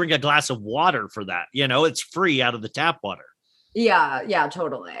 I can drink a glass of water for that. You know, it's free out of the tap water. Yeah,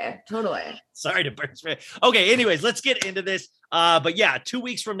 totally. Sorry to burst. Okay, anyways, let's get into this. But yeah, 2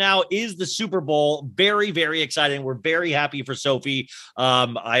 weeks from now is the Super Bowl. Very, very exciting. We're very happy for Sophie.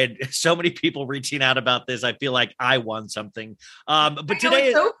 I had so many people reaching out about this. I feel like I won something. But today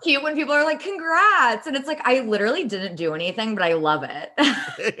it's so cute when people are like, congrats. And it's like, I literally didn't do anything, but I love it.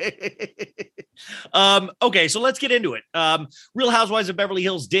 Okay, so let's get into it. Real Housewives of Beverly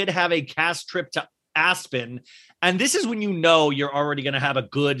Hills did have a cast trip to Aspen. And this is when you know you're already going to have a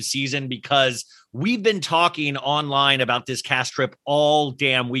good season, because we've been talking online about this cast trip all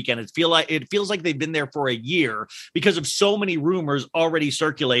damn weekend. It feels like they've been there for a year because of so many rumors already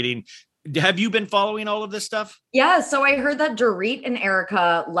circulating. Have you been following all of this stuff? Yeah. So I heard that Dorit and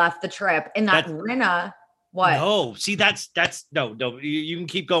Erika left the trip, and that Rinna. What? No, see, that's no. You can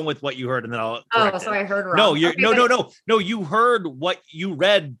keep going with what you heard, and then I'll. So I heard wrong. No, no. You heard what you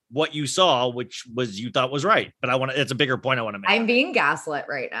read, what you saw, which was you thought was right. But it's a bigger point I want to make. I'm being gaslit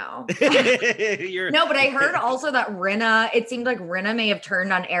right now. No, but I heard also that Rinna. It seemed like Rinna may have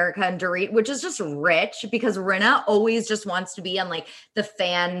turned on Erika and Dorit, which is just rich, because Rinna always just wants to be on like the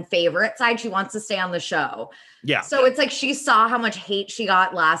fan favorite side. She wants to stay on the show. Yeah. So it's like she saw how much hate she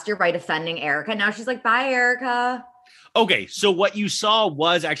got last year by defending Erika. Now she's like, bye, Erika. Okay, so what you saw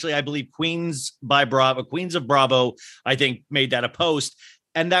was actually, I believe, Queens of Bravo, I think, made that a post.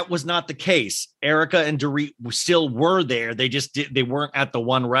 And that was not the case. Erika and Dorit still were there. They weren't at the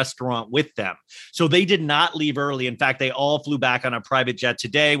one restaurant with them. So they did not leave early. In fact, they all flew back on a private jet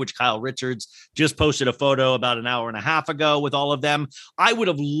today, which Kyle Richards just posted a photo about an hour and a half ago with all of them. I would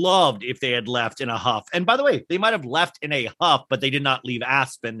have loved if they had left in a huff. And by the way, they might have left in a huff, but they did not leave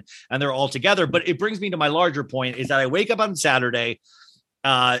Aspen, and they're all together. But it brings me to my larger point, is that I wake up on Saturday.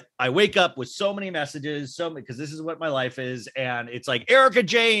 I wake up with so many messages, because this is what my life is. And it's like, Erika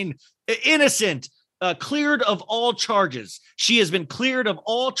Jayne, innocent, cleared of all charges. She has been cleared of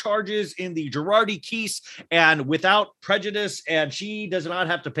all charges in the Girardi case and without prejudice. And she does not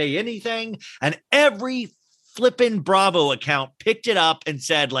have to pay anything. And every flippin' Bravo account picked it up and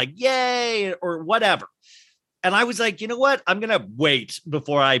said like, yay, or whatever. And I was like, you know what? I'm going to wait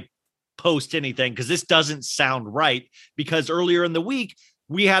before I post anything, because this doesn't sound right. Because earlier in the week,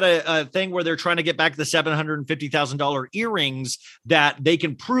 we had a thing where they're trying to get back the $750,000 earrings that they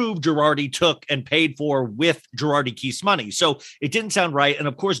can prove Girardi took and paid for with Girardi Keith's money. So it didn't sound right. And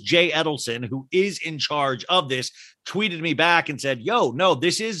of course, Jay Edelson, who is in charge of this, tweeted me back and said, yo, no,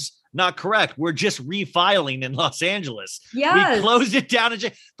 this is not correct. We're just refiling in Los Angeles. Yes. We closed it down.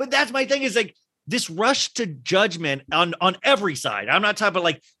 But that's my thing, is like, this rush to judgment on every side. I'm not talking about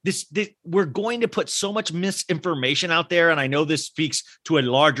like this. We're going to put so much misinformation out there. And I know this speaks to a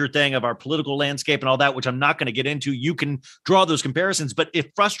larger thing of our political landscape and all that, which I'm not going to get into. You can draw those comparisons, but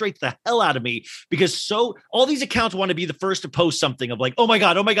it frustrates the hell out of me, because all these accounts want to be the first to post something of like, oh my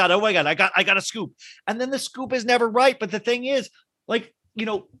God, I got a scoop. And then the scoop is never right. But the thing is, like,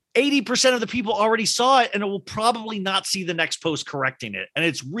 80% of the people already saw it, and it will probably not see the next post correcting it. And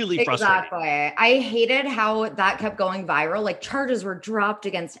it's really frustrating. Exactly. I hated how that kept going viral. Like, charges were dropped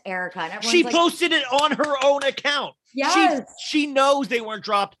against Erika. And she posted it on her own account. Yes. She knows they weren't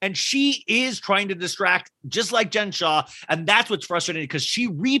dropped, and she is trying to distract, just like Jen Shah. And that's what's frustrating, because she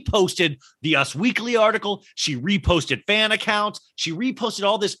reposted the Us Weekly article. She reposted fan accounts. She reposted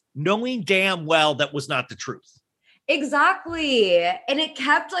all this, knowing damn well that was not the truth. Exactly. And it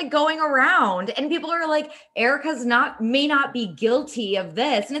kept like going around, and people are like, Erika's may not be guilty of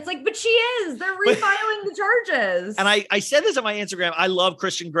this. And it's like, but she is. They're refiling the charges. And I said this on my Instagram. I love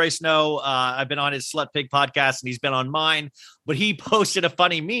Christian Grey Snow. I've been on his Slut Pig podcast, and he's been on mine, but he posted a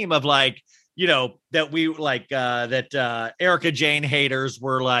funny meme of like, that we like, that Erika Jayne haters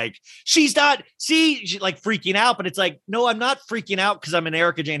were like, she's like freaking out. But it's like, no, I'm not freaking out because I'm an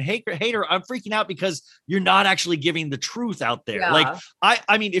Erika Jayne hater. I'm freaking out because you're not actually giving the truth out there. Yeah. Like,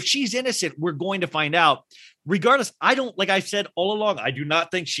 I mean, if she's innocent, we're going to find out. Regardless, like I said all along, I do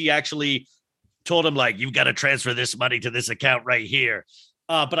not think she actually told him like, you've got to transfer this money to this account right here.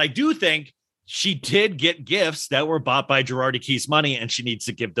 But I do think she did get gifts that were bought by Girardi Keith's money, and she needs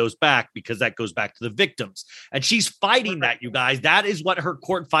to give those back, because that goes back to the victims. And she's fighting that, you guys. That is what her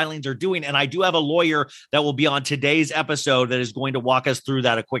court filings are doing. And I do have a lawyer that will be on today's episode that is going to walk us through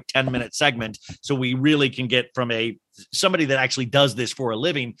that, a quick 10-minute segment, so we really can get from somebody that actually does this for a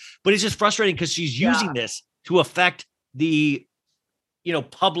living. But it's just frustrating because she's using this to affect the,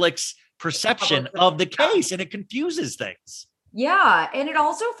 public's perception of the case, and it confuses things. Yeah. And it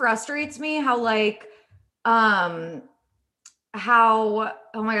also frustrates me how oh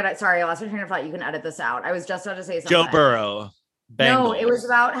my God, sorry, I lost my train of thought. You can edit this out. I was just about to say something. Joe Burrow. Bengals. No, it was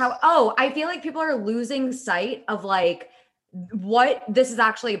about how, I feel like people are losing sight of like what this is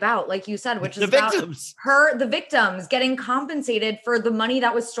actually about, like you said, which is the about victims. the victims getting compensated for the money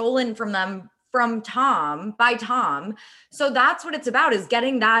that was stolen from them by Tom. So that's what it's about, is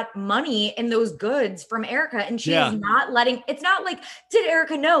getting that money and those goods from Erika. And she is not letting, it's not like, did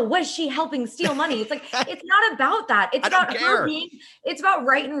Erika know? Was she helping steal money? It's like, it's not about that. It's about her it's about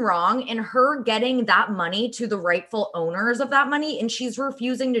right and wrong and her getting that money to the rightful owners of that money. And she's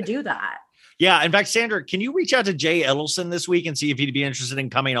refusing to do that. Yeah. In fact, Sandra, can you reach out to Jay Edelson this week and see if he'd be interested in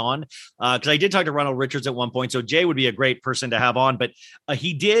coming on? Because I did talk to Ronald Richards at one point. So Jay would be a great person to have on. But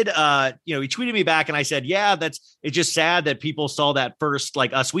he did, he tweeted me back and I said, yeah, it's just sad that people saw that first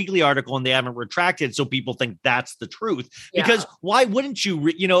like Us Weekly article and they haven't retracted. So people think that's the truth. Because why wouldn't you,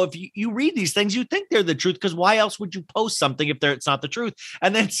 if you read these things, you think they're the truth, because why else would you post something if it's not the truth?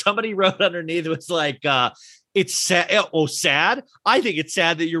 And then somebody wrote underneath, it was like, it's sad. Oh, sad. I think it's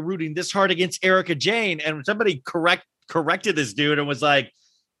sad that you're rooting this hard against Erika Jayne. And somebody corrected this dude and was like,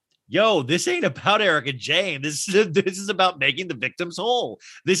 yo, this ain't about Erika Jayne. This is about making the victims whole.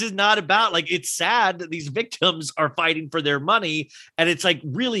 This is not about, like, it's sad that these victims are fighting for their money. And it's like,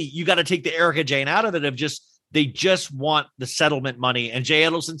 really, you got to take the Erika Jayne out of it they just want the settlement money. And Jay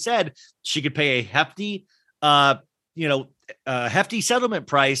Edelson said she could pay a hefty, hefty settlement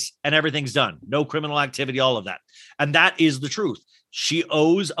price and everything's done. No criminal activity, all of that. And that is the truth. She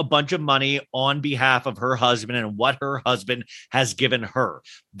owes a bunch of money on behalf of her husband and what her husband has given her.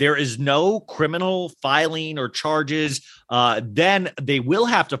 There is no criminal filing or charges. Then they will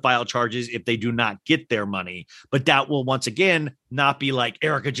have to file charges if they do not get their money. But that will once again not be like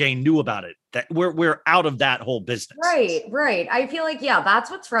Erika Jayne knew about it. That we're out of that whole business. Right. I feel like, that's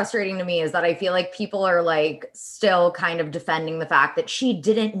what's frustrating to me, is that I feel like people are like still kind of defending the fact that she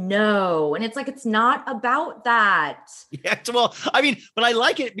didn't know. And it's like, it's not about that. Yeah. Well, I mean, but I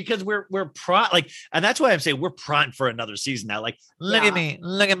like it because we're and that's why I'm saying we're primed for another season now. Like, look at me,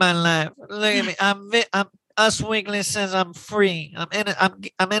 look at my life. Look at me. I'm Us Weekly says I'm free.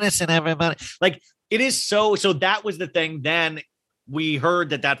 I'm innocent, everybody. Like, it is so that was the thing. Then we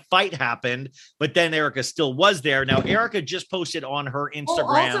heard that fight happened, but then Erika still was there. Now, Erika just posted on her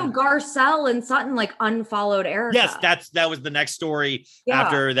Instagram. Also, Garcelle and Sutton like unfollowed Erika. Yes, that was the next story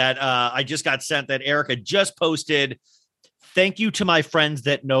after that. I just got sent that Erika just posted, "Thank you to my friends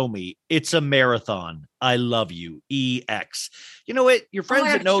that know me. It's a marathon. I love you. EX." You know what? Your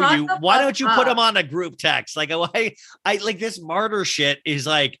friends that know you, why don't you put them on a group text? Like, I like this martyr shit is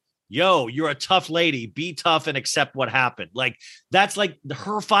like, yo, you're a tough lady. Be tough and accept what happened. Like, that's like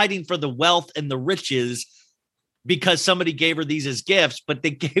her fighting for the wealth and the riches because somebody gave her these as gifts, but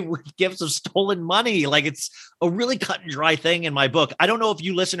they gave her gifts of stolen money. Like, it's a really cut and dry thing in my book. I don't know if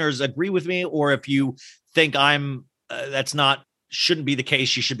you listeners agree with me or if you think shouldn't be the case.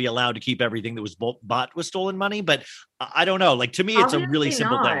 She should be allowed to keep everything that was bought with stolen money. But I don't know. Like, to me, it's a really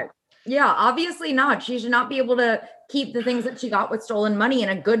simple thing. Yeah, obviously not. She should not be able to keep the things that she got with stolen money.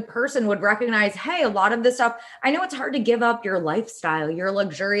 And a good person would recognize, hey, a lot of this stuff, I know it's hard to give up your lifestyle, your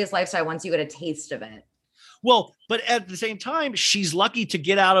luxurious lifestyle, once you get a taste of it. Well, but at the same time, she's lucky to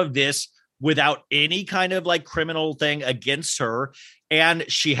get out of this without any kind of like criminal thing against her.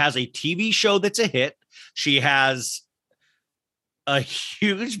 And she has a TV show that's a hit. She has a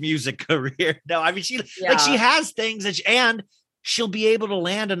huge music career. No, I mean, she has things and she'll be able to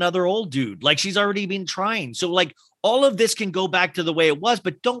land another old dude. Like, she's already been trying. So like, all of this can go back to the way it was,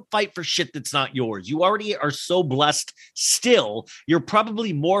 but don't fight for shit that's not yours. You already are so blessed still. You're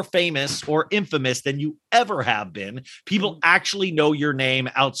probably more famous or infamous than you ever have been. People actually know your name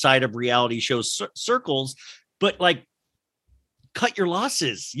outside of reality show circles, but like, cut your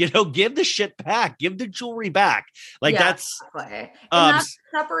losses, give the shit back, give the jewelry back. Like, that's, exactly. And that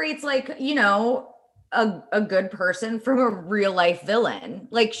separates like, a good person from a real life villain.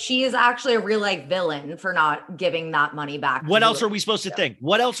 Like, she is actually a real life villain for not giving that money back. What else are we supposed to think?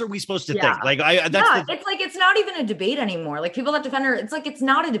 What else are we supposed to think? Like, it's like, it's not even a debate anymore. Like, people that defend her, it's like, it's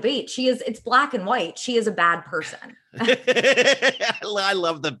not a debate. It's black and white. She is a bad person. I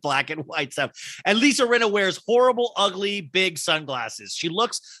love the black and white stuff. And Lisa Rinna wears horrible, ugly, big sunglasses. She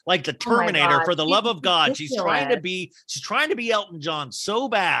looks like the Terminator. For the love of God. She's trying to be Elton John so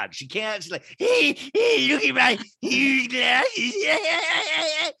bad. She can't. She's like, hey, look at my huge glasses.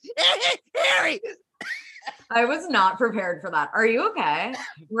 Harry. I was not prepared for that. Are you okay?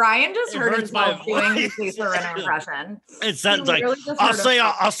 Ryan just heard himself doing his Lisa Rinna impression. It sounds like,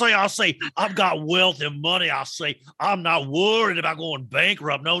 I'll say, I've got wealth and money. I'll say, I'm not worried about going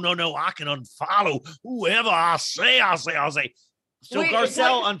bankrupt. No. I can unfollow whoever I say. So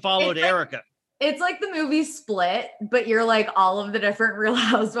Garcelle unfollowed Erika. It's like the movie Split, but you're like all of the different Real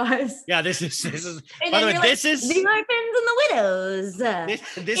Housewives. Yeah, this is by the way, this is the orphans and the widows.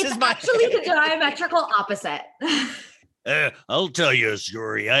 This is actually the diametrical opposite. I'll tell you a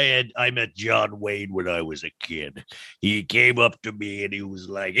story. I met John Wayne when I was a kid. He came up to me and he was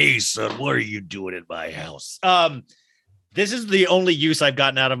like, "Hey son, what are you doing in my house?" This is the only use I've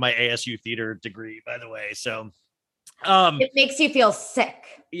gotten out of my ASU theater degree, by the way. So it makes you feel sick.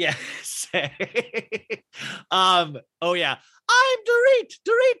 Yes. Oh yeah. I'm Dorit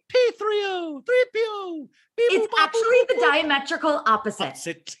P30, 3PO. It's actually the diametrical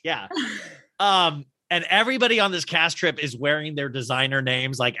opposite. Yeah. And everybody on this cast trip is wearing their designer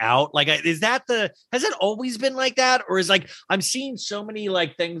names like out. Like, has it always been like that? Or is like, I'm seeing so many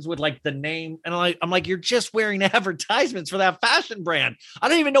like things with like the name and I'm like, you're just wearing advertisements for that fashion brand. I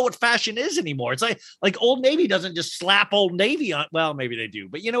don't even know what fashion is anymore. It's like Old Navy doesn't just slap Old Navy on. Well, maybe they do,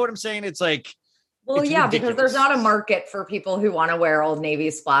 but you know what I'm saying? It's like, well, yeah, ridiculous. Because there's not a market for people who want to wear Old Navy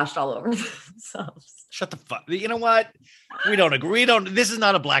splashed all over themselves. Shut the fuck. You know what? We don't agree. This is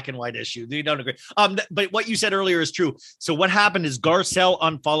not a black and white issue. We don't agree. But what you said earlier is true. So what happened is Garcelle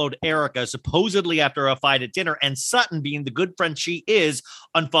unfollowed Erika supposedly after a fight at dinner, and Sutton, being the good friend she is,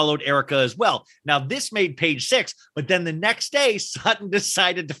 unfollowed Erika as well. Now this made page 6, but then the next day Sutton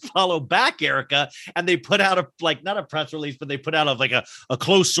decided to follow back Erika, and they put out not a press release, but they put out a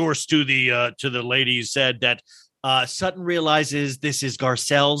close source to the ladies said that Sutton realizes this is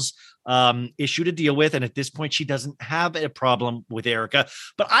Garcelle's issue to deal with, and at this point she doesn't have a problem with Erika.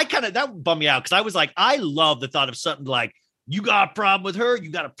 But that bummed me out because I was like, I love the thought of Sutton like, you got a problem with her, you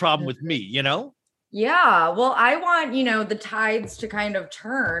got a problem with me, you know? Yeah, well, I want the tides to kind of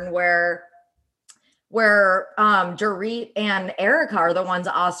turn where Dorit and Erika are the ones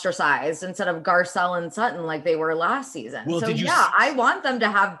ostracized instead of Garcelle and Sutton like they were last season. Well, so I want them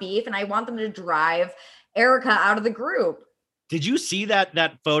to have beef, and I want them to drive Erika out of the group. Did you see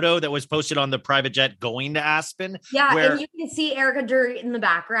that photo that was posted on the private jet going to Aspen? Yeah, and you can see Erika Dorit in the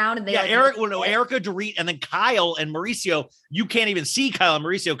background. And Erika Dorit, and then Kyle and Mauricio. You can't even see Kyle and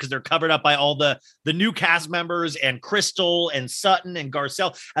Mauricio because they're covered up by all the new cast members and Crystal and Sutton and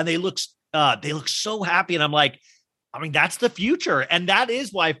Garcelle, and they look so happy. And I'm like, I mean, that's the future, and that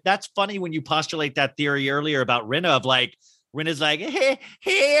is why. That's funny when you postulate that theory earlier about Rinna of like, Rinna's like, hey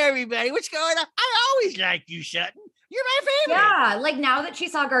everybody, what's going on? I always liked you, Sutton. You're my favorite. Yeah, like now that she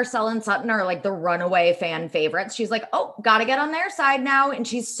saw Garcelle and Sutton are like the runaway fan favorites, she's like, oh, gotta get on their side now. And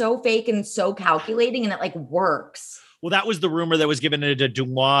she's so fake and so calculating, and it like works. Well, that was the rumor that was given to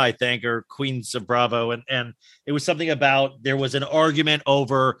Dumois, I think, or Queens of Bravo. And it was something about, there was an argument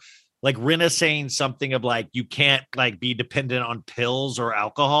over like Rinna saying something of like, you can't like be dependent on pills or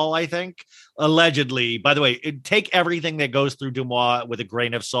alcohol, I think, allegedly. By the way, take everything that goes through Dumois with a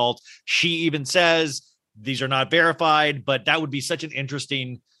grain of salt. She even says, these are not verified, but that would be such an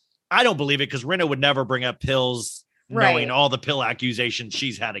interesting, I don't believe it, because Rinna would never bring up pills, knowing all the pill accusations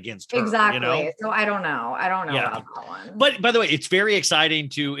she's had against her. Exactly. You know? So I don't know about that one. But by the way, it's very exciting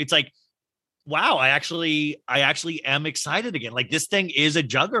it's like, wow, I actually am excited again. Like this thing is a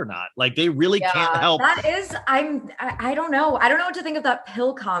juggernaut. Like they really can't help. That is, I don't know. I don't know what to think of that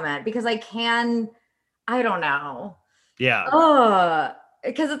pill comment because I don't know. Yeah.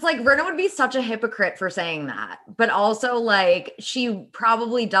 Because it's like Rinna would be such a hypocrite for saying that, but also like she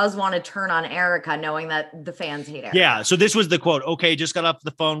probably does want to turn on Erika knowing that the fans hate Erika. Yeah. So this was the quote. Okay, just got off the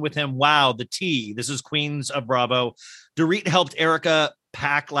phone with him. Wow, the tea. This is Queens of Bravo. Dorit helped Erika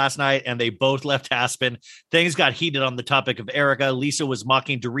pack last night, and they both left Aspen. Things got heated on the topic of Erika. Lisa was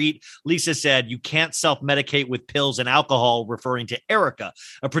mocking Dorit. Lisa said, you can't self-medicate with pills and alcohol, referring to Erika.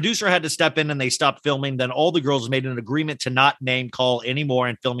 A producer had to step in and they stopped filming. Then all the girls made an agreement to not name call anymore,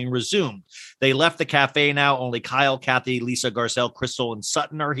 and filming resumed. They left the cafe now. Only Kyle, Kathy, Lisa, Garcelle, Crystal, and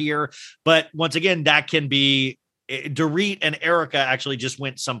Sutton are here. But once again, that can be Dorit and Erika actually just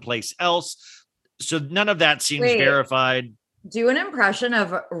went someplace else. So none of that seems verified. Do an impression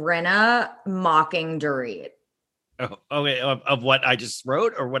of Rinna mocking Dorit. Oh, okay. Of what I just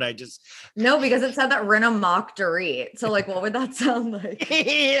wrote or what I just... No, because it said that Rinna mocked Dorit. So like, what would that sound like?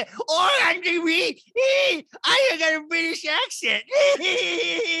 Oh, I'm Dorit. I got a British accent.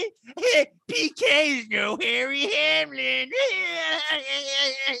 PK's no Harry Hamlin.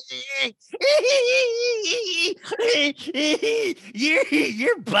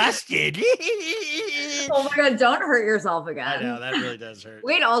 You're busted. Oh my God, don't hurt yourself again. I know, that really does hurt.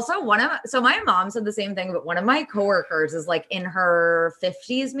 Wait, also so my mom said the same thing, but one of my coworkers is like in her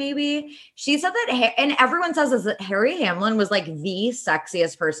 50s, maybe. She said that, and everyone says this, that Harry Hamlin was like the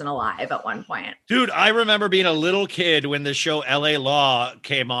sexiest person alive at one point. Dude, I remember being a little kid when the show LA Law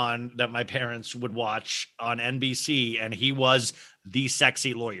came on that my grandparents would watch on NBC, and he was the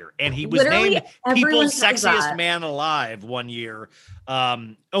sexy lawyer, and he was Literally named everyone People's says Sexiest that. Man Alive one year.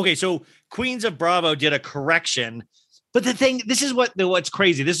 Okay, so Queens of Bravo did a correction, but the thing, this is what's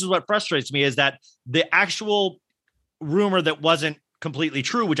crazy. This is what frustrates me, is that the actual rumor that wasn't completely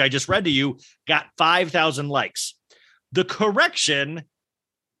true, which I just read to you, got 5,000 likes. The correction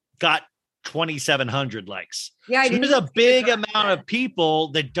got 2,700 likes. Yeah, so there's a big amount of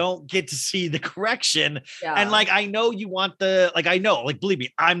people that don't get to see the correction. Yeah. And like, I know you want believe me,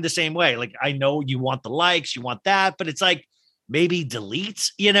 I'm the same way. Like, I know you want the likes, you want that, but it's like, maybe delete,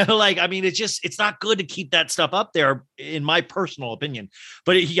 like, I mean, it's not good to keep that stuff up there, in my personal opinion.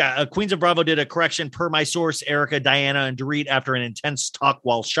 But yeah, Queens of Bravo did a correction per my source, Erika, Diana, and Dorit, after an intense talk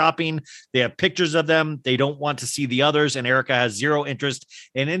while shopping. They have pictures of them. They don't want to see the others, and Erika has zero interest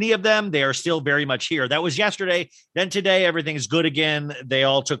in any of them. They are still very much here. That was yesterday. Then today, everything's good again. They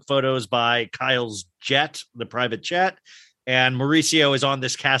all took photos by Kyle's jet, the private jet, and Mauricio is on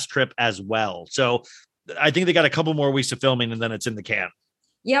this cast trip as well. So I think they got a couple more weeks of filming, and then it's in the can.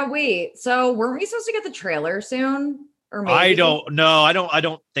 Yeah, wait. So weren't we supposed to get the trailer soon? Or maybe? I don't know. I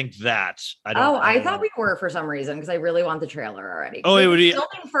don't think that. I thought we were for some reason, because I really want the trailer already. Oh, it would be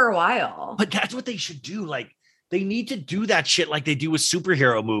filming for a while. But that's what they should do. Like, they need to do that shit like they do with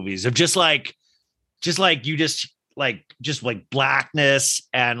superhero movies, of just like blackness,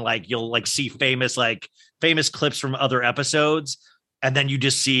 and like you'll like see famous clips from other episodes, and then you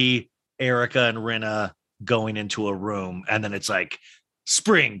just see Erika and Rinna going into a room, and then it's like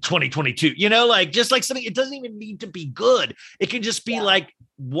spring 2022, like, just like something. It doesn't even need to be good. It can just be like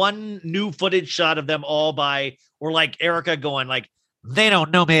one new footage shot of them all or like Erika going like, they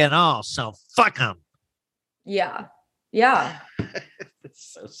don't know me at all, so fuck them. Yeah.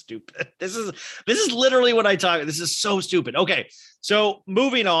 It's so stupid. This is literally what I talk. This is so stupid. Okay, so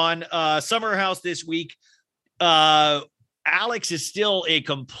moving on. Summer House this week. Alex is still a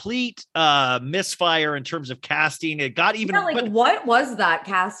complete misfire in terms of casting. It got even. What was that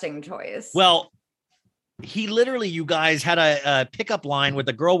casting choice? Well, he literally, you guys, had a pickup line with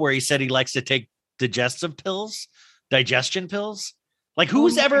a girl where he said he likes to take digestion pills. Like,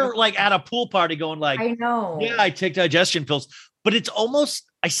 who's ever like at a pool party going like, I know. Yeah, I take digestion pills. But it's almost,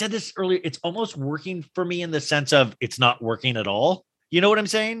 I said this earlier, it's almost working for me in the sense of it's not working at all. You know what I'm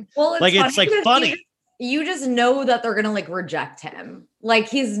saying? Well, it's like funny. You just know that they're going to like reject him. Like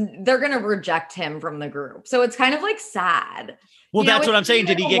they're going to reject him from the group. So it's kind of like sad. Well, that's what I'm saying.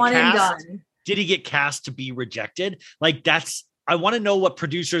 Did he get cast? Did he get cast to be rejected? Like, I want to know what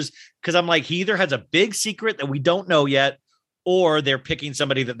producers, because I'm like, he either has a big secret that we don't know yet, or they're picking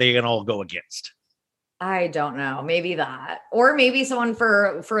somebody that they can all go against. I don't know. Maybe that, or maybe someone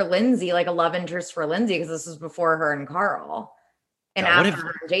for Lindsay, like a love interest for Lindsay, because this was before her and Carl, and after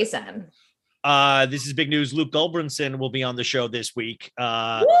her and Jason. This is big news. Luke Gulbranson will be on the show this week.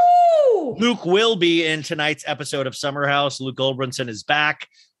 Woo! Luke will be in tonight's episode of Summer House. Luke Gulbranson is back.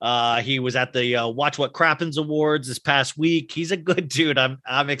 He was at the Watch What Crappens Awards this past week. He's a good dude.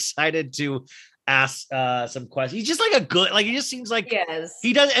 I'm excited to ask some questions. He's just like a good, like, he just seems like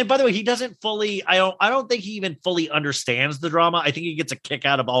he does. And by the way, he doesn't fully, I don't think he even fully understands the drama. I think he gets a kick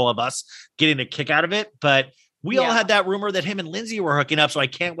out of all of us getting a kick out of it. But we all had that rumor that him and Lindsay were hooking up. So I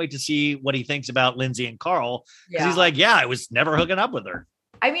can't wait to see what he thinks about Lindsay and Carl. Because he's like, I was never hooking up with her.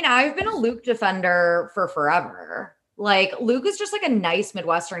 I mean, I've been a Luke defender for forever. Like, Luke is just like a nice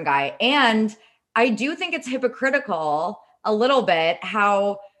Midwestern guy. And I do think it's hypocritical a little bit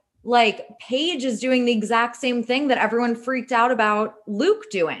how like Paige is doing the exact same thing that everyone freaked out about Luke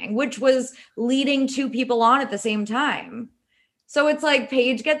doing, which was leading two people on at the same time. So it's like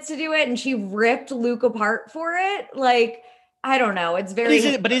Paige gets to do it and she ripped Luke apart for it. Like, I don't know. It's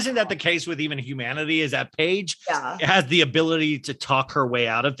very. But isn't that the case with even humanity? Is that Paige has the ability to talk her way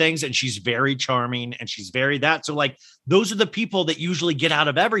out of things, and she's very charming and she's very that. So like, those are the people that usually get out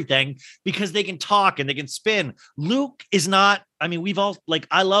of everything because they can talk and they can spin. Luke is not. I mean, we've all like,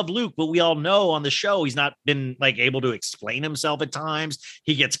 I love Luke, but we all know on the show he's not been like able to explain himself at times.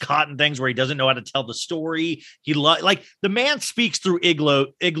 He gets caught in things where he doesn't know how to tell the story. He like the man speaks through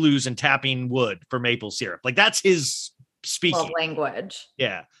igloos and tapping wood for maple syrup. Like, that's his speaking love language.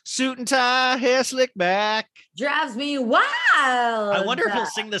 Yeah. Suit and tie, hair slick back. Drives me wild. I wonder if he'll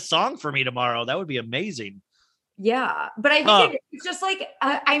sing this song for me tomorrow. That would be amazing. Yeah. But I think it's just like,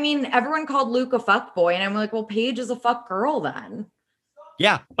 I mean, everyone called Luke a fuck boy. And I'm like, well, Paige is a fuck girl then.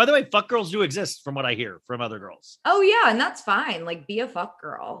 Yeah. By the way, fuck girls do exist from what I hear from other girls. Oh yeah. And that's fine. Like be a fuck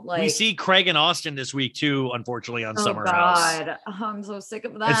girl. Like we see Craig and Austin this week too, unfortunately on Summer House. Oh, I'm so sick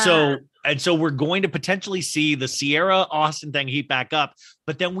of that. And so we're going to potentially see the Sierra Austin thing heat back up.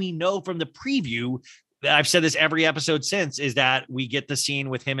 But then we know from the preview, I've said this every episode since, is that we get the scene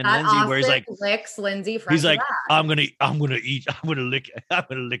with him and that Lindsay Austin where he's like licks Lindsay front he's to like, back. I'm gonna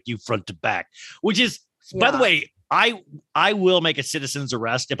lick you front to back, which is by the way, I will make a citizen's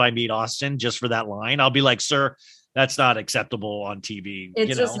arrest if I meet Austin just for that line. I'll be like, sir, that's not acceptable on TV.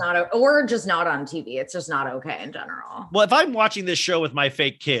 It's just not, or just not on TV. It's just not okay in general. Well, if I'm watching this show with my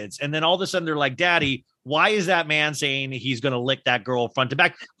fake kids and then all of a sudden they're like, Daddy, why is that man saying he's going to lick that girl front to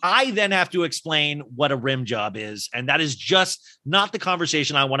back? I then have to explain what a rim job is. And that is just not the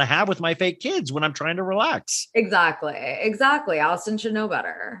conversation I want to have with my fake kids when I'm trying to relax. Exactly. Austin should know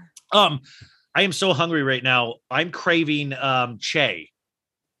better. I am so hungry right now. I'm craving Che.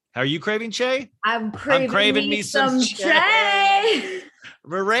 Are you craving Che? I'm craving me some Che.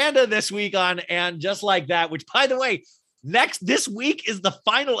 Miranda this week on And Just Like That, which by the way, this week is the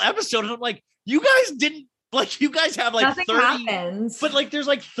final episode. And I'm like, you guys have like nothing 30, happens. But like there's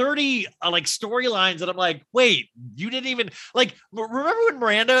like 30 like storylines that I'm like, wait, you didn't even like remember when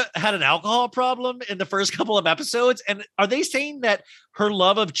Miranda had an alcohol problem in the first couple of episodes? And are they saying that her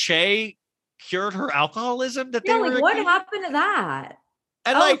love of Che cured her alcoholism? That yeah, they like were what happened to that?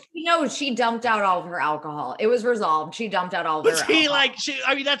 And she dumped out all of her alcohol. It was resolved. She dumped out all of her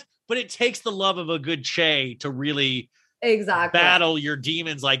alcohol. But it takes the love of a good Che to really battle your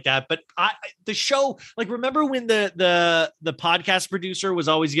demons like that. But the show, like, remember when the podcast producer was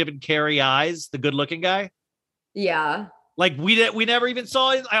always giving Carrie eyes, the good looking guy? Yeah. Like we never even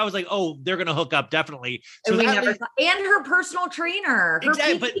saw it. I was like, oh, they're gonna hook up definitely. So and her personal trainer, her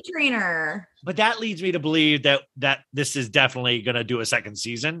PT trainer. But that leads me to believe that this is definitely gonna do a second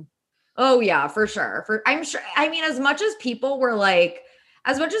season. Oh yeah, for sure. I'm sure. I mean, as much as people were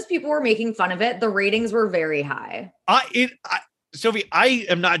making fun of it, the ratings were very high. Sophie, I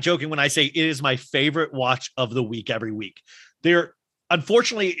am not joking when I say it is my favorite watch of the week every week.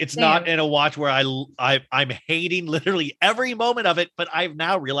 Unfortunately, it's not in a watch where I'm hating literally every moment of it, but I've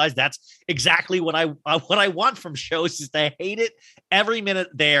now realized that's exactly what I want from shows, is to hate it every minute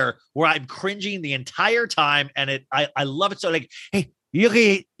there, where I'm cringing the entire time, and I love it. So like, hey, look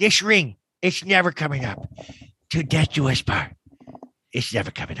at this ring, it's never coming up. To that US bar, it's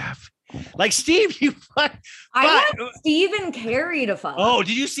never coming off. Like Steve, I want Steve and Carrie to fuck. Oh,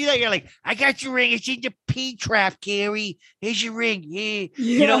 did you see that? You're like, I got your ring. It's in the P trap, Carrie. Here's your ring. Yeah.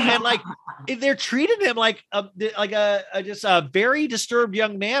 You know, and like they're treating him like a very disturbed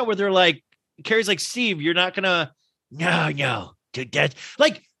young man, where they're like, Carrie's like, Steve, you're not gonna, no, to death.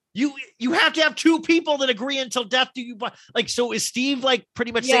 Like you have to have two people that agree until death do you. Like, so is Steve like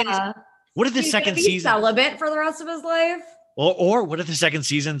pretty much saying, what if the second season celibate for the rest of his life? Or what if the second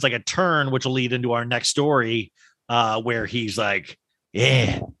season's like a turn, which will lead into our next story, where he's like,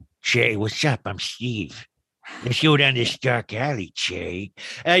 yeah, Che, what's up? I'm Steve. Let's go down this dark alley, Che.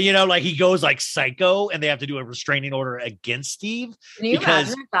 And, like he goes like psycho and they have to do a restraining order against Steve. Can you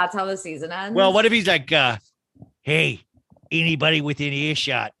imagine if that's how the season ends? Well, what if he's like, hey, anybody within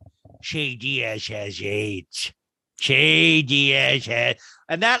earshot, Che Diaz has AIDS. Che Diaz has...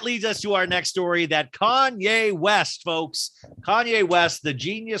 And that leads us to our next story, that Kanye West, folks. Kanye West, the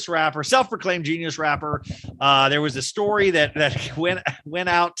genius rapper, self-proclaimed genius rapper. There was a story that went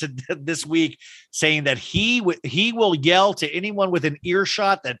out to this week saying that he will yell to anyone with an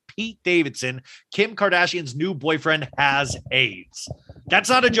earshot that Pete Davidson, Kim Kardashian's new boyfriend, has AIDS. That's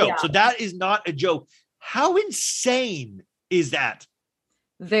not a joke. Yeah. So that is not a joke. How insane is that?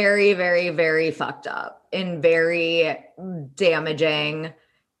 Very, very, very fucked up and very damaging.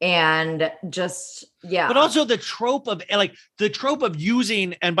 And just, yeah. But also the trope of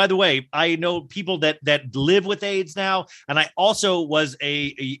using, and by the way, I know people that live with AIDS now. And I also was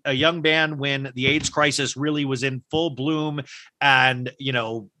a young man when the AIDS crisis really was in full bloom. And,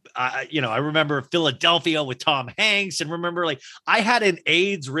 I remember Philadelphia with Tom Hanks, and remember, like, I had an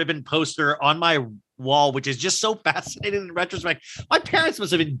AIDS ribbon poster on my wall, which is just so fascinating in retrospect. My parents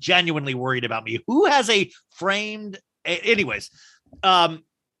must have been genuinely worried about me. Who has a framed, anyways,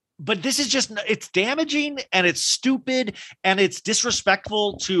 but this is just, it's damaging and it's stupid and it's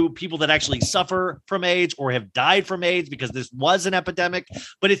disrespectful to people that actually suffer from AIDS or have died from AIDS, because this was an epidemic,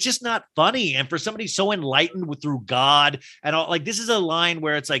 but it's just not funny. And for somebody so enlightened through God and all, like, this is a line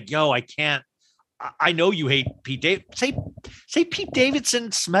where it's like, yo, I know you hate Pete Davidson. Say Pete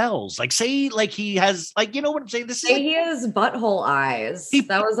Davidson smells. Like say like he has like, you know what I'm saying? This is he has butthole eyes.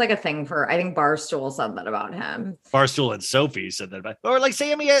 That was like a thing for, I think Barstool said that about him. Barstool and Sophie said that about, or like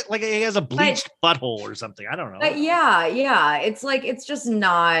say he has a bleached butthole or something. I don't know. Yeah. It's like, it's just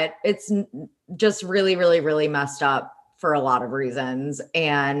really, really, really messed up for a lot of reasons.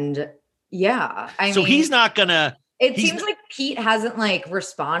 And yeah, I mean, he's not gonna. It seems like Pete hasn't like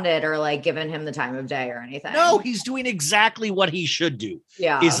responded or like given him the time of day or anything. No, he's doing exactly what he should do.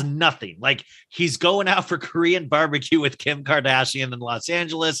 Yeah. Is nothing. Like he's going out for Korean barbecue with Kim Kardashian in Los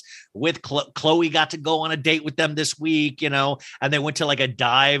Angeles with Chloe got to go on a date with them this week, and they went to like a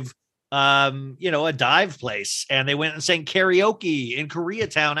dive place and they went and sang karaoke in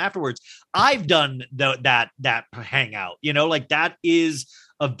Koreatown afterwards. I've done that hangout, like that is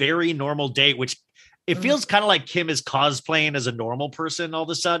a very normal date, which it feels kind of like Kim is cosplaying as a normal person all of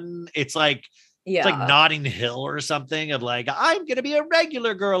a sudden. It's like, It's like Notting Hill or something of like, I'm going to be a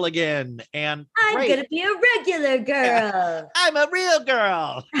regular girl again. And I'm going to be a regular girl. I'm a real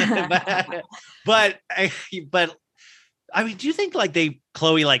girl. but I mean, do you think like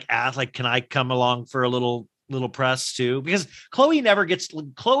Chloe like asked, like, can I come along for a little press too? Because Chloe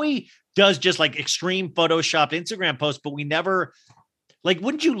does just like extreme photoshopped Instagram posts, but we never, like,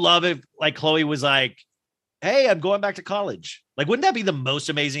 wouldn't you love if like Chloe was like, hey, I'm going back to college. Like, wouldn't that be the most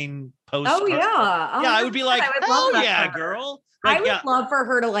amazing post? Oh yeah. Yeah. I would be like, hell yeah, girl. Like, I would love for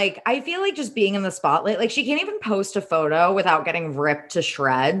her to like, I feel like just being in the spotlight, like she can't even post a photo without getting ripped to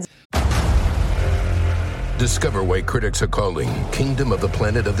shreds. Discover why critics are calling Kingdom of the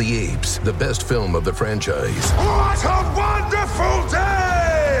Planet of the Apes the best film of the franchise. What a wonderful day!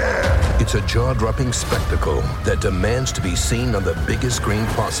 It's a jaw-dropping spectacle that demands to be seen on the biggest screen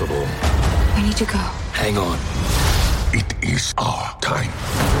possible. I need to go. Hang on. It is our time.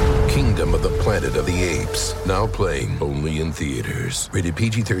 Kingdom of the Planet of the Apes. Now playing only in theaters. Rated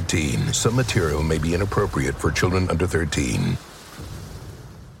PG-13. Some material may be inappropriate for children under 13.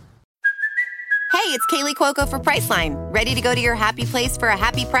 Hey, it's Kaylee Cuoco for Priceline. Ready to go to your happy place for a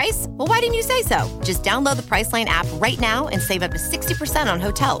happy price? Well, why didn't you say so? Just download the Priceline app right now and save up to 60% on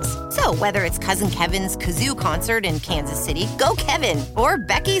hotels. So whether it's Cousin Kevin's Kazoo Concert in Kansas City, go Kevin, or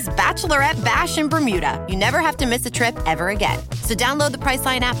Becky's Bachelorette Bash in Bermuda, you never have to miss a trip ever again. So download the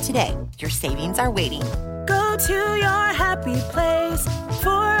Priceline app today. Your savings are waiting. Go to your happy place for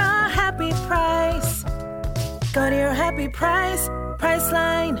a happy price. Go to your happy price,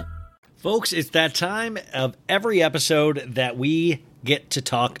 Priceline. Folks, it's that time of every episode that we get to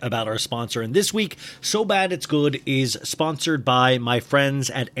talk about our sponsor. And this week, So Bad It's Good is sponsored by my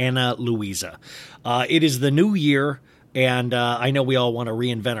friends at Ana Luisa. It is the new year, and I know we all want to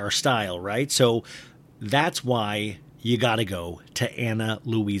reinvent our style, right? So that's why you got to go to Ana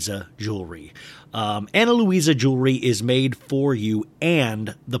Luisa Jewelry. Ana Luisa Jewelry is made for you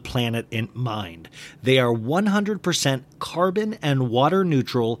and the planet in mind. They are 100% carbon and water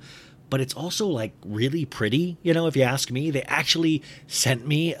neutral, but it's also like really pretty, if you ask me. They actually sent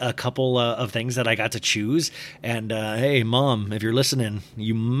me a couple of things that I got to choose. And hey, Mom, if you're listening,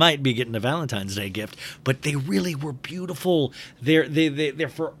 you might be getting a Valentine's Day gift. But they really were beautiful. They're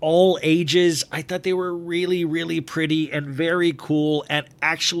for all ages. I thought they were really, really pretty and very cool and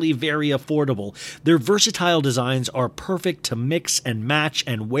actually very affordable. Their versatile designs are perfect to mix and match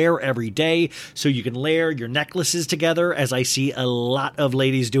and wear every day. So you can layer your necklaces together, as I see a lot of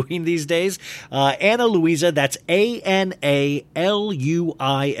ladies doing these days. Ana Luisa, that's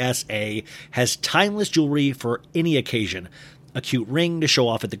ANALUISA, has timeless jewelry for any occasion. A cute ring to show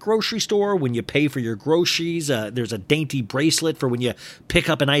off at the grocery store when you pay for your groceries. There's a dainty bracelet for when you pick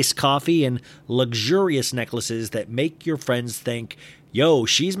up an iced coffee, and luxurious necklaces that make your friends think, yo,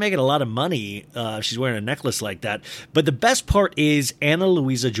 she's making a lot of money. She's wearing a necklace like that. But the best part is Ana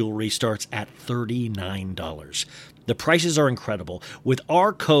Luisa jewelry starts at $39. The prices are incredible. With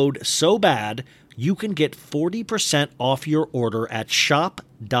our code SOBAD, you can get 40% off your order at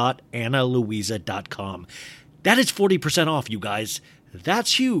shop.analuisa.com. That is 40% off, you guys.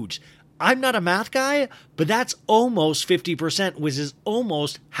 That's huge. I'm not a math guy, but that's almost 50%, which is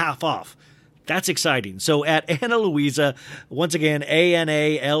almost half off. That's exciting. So at Ana Luisa, once again,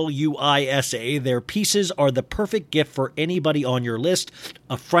 ANALUISA, their pieces are the perfect gift for anybody on your list,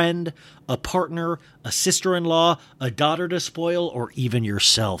 a friend, a partner, a sister-in-law, a daughter to spoil, or even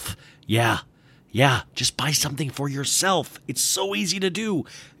yourself. Yeah, Yeah, just buy something for yourself. It's so easy to do.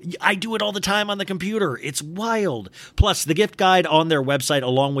 I do it all the time on the computer. It's wild. Plus, the gift guide on their website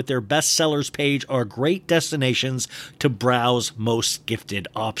along with their bestsellers page are great destinations to browse most gifted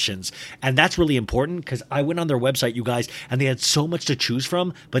options. And that's really important because I went on their website, you guys, and they had so much to choose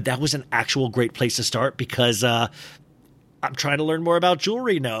from, but that was an actual great place to start because I'm trying to learn more about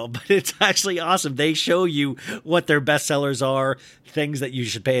jewelry now, but it's actually awesome. They show you what their bestsellers are, things that you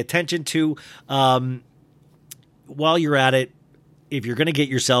should pay attention to. While you're at it, if you're going to get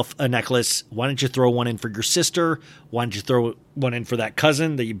yourself a necklace, why don't you throw one in for your sister? Why don't you throw one in for that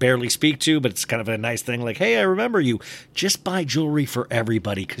cousin that you barely speak to, but it's kind of a nice thing like, hey, I remember you. Just buy jewelry for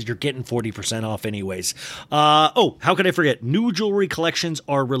everybody because you're getting 40% off anyways. How could I forget? New jewelry collections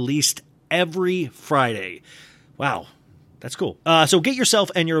are released every Friday. Wow. That's cool. So get yourself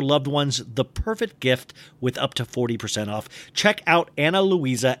and your loved ones the perfect gift with up to 40% off. Check out Ana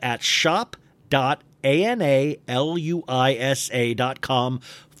Luisa at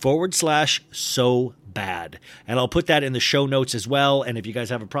shop.analuisa.com/so bad. And I'll put that in the show notes as well. And if you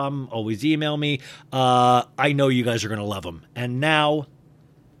guys have a problem, always email me. I know you guys are going to love them. And now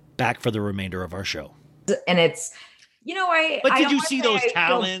back for the remainder of our show. And it's, But did you see those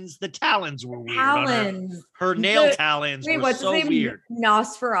talons? The talons were weird. Talons. Her nail talons were so weird.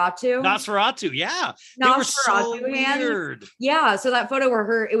 Nosferatu, yeah. They were so weird. Yeah, so that photo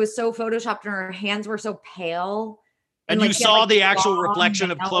where it was so photoshopped and her hands were so pale. And you saw the actual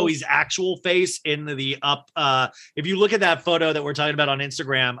reflection of Chloe's actual face in the up. If you look at that photo that we're talking about on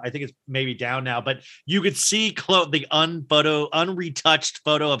Instagram, I think it's maybe down now, but you could see the unretouched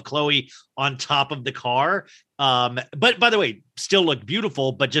photo of Chloe on top of the car. But by the way, still look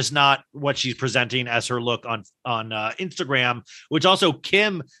beautiful, but just not what she's presenting as her look on Instagram, which also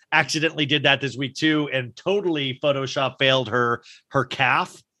Kim accidentally did that this week too. And totally Photoshop failed her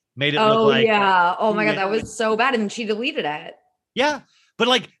calf. Made it look like, oh my God, that was so bad. And she deleted it. Yeah.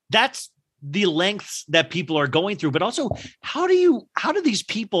 But that's the lengths that people are going through. But also, how do these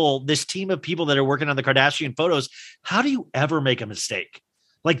people, this team of people that are working on the Kardashian photos, how do you ever make a mistake?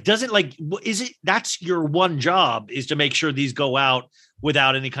 That's your one job is to make sure these go out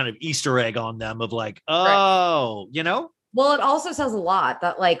without any kind of Easter egg on them of right. Well, it also says a lot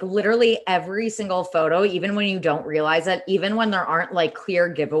that literally every single photo, even when you don't realize it, even when there aren't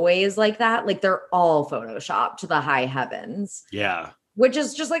clear giveaways like that, they're all photoshopped to the high heavens. Yeah. Which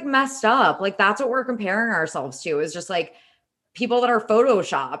is just messed up. That's what we're comparing ourselves to is just people that are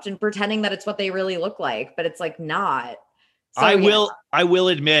photoshopped and pretending that it's what they really look like, but it's not. So, I will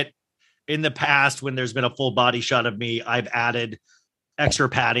admit in the past, when there's been a full body shot of me, I've added extra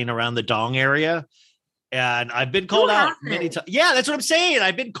padding around the dong area. And I've been called out many times. Yeah, that's what I'm saying.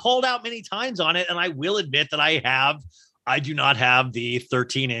 I've been called out many times on it. And I will admit that I do not have the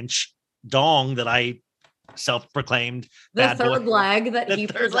 13-inch dong that I self-proclaimed. The third leg that he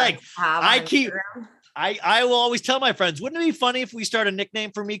third leg. I will always tell my friends, wouldn't it be funny if we start a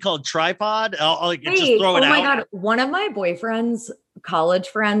nickname for me called Tripod? I'll just throw it out. Oh my God. One of my boyfriend's college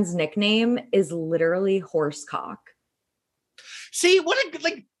friends' nickname is literally Horsecock. See,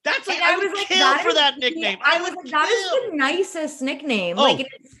 that's I would kill for that nickname. I was that is the nicest nickname. Oh.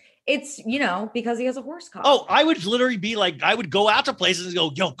 It's because he has a horse cock. Oh, I would literally be I would go out to places and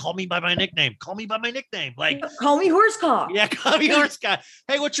go, yo, call me by my nickname. Call me by my nickname. Call me Horsecock. Yeah, call me Horsecock.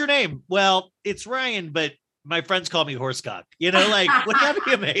 Hey, what's your name? Well, it's Ryan, but my friends call me Horsecock. Wouldn't that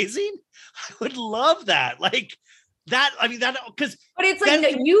be amazing? I would love that. Because but it's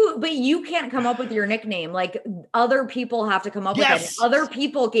you can't come up with your nickname. Other people have to come up with it. Other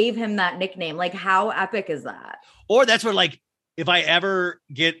people gave him that nickname. How epic is that? Or that's what if I ever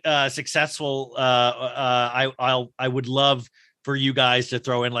get successful, I would love for you guys to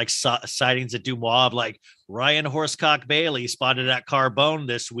throw in sightings at Dumois of Ryan Horsecock Bailey spotted at Carbone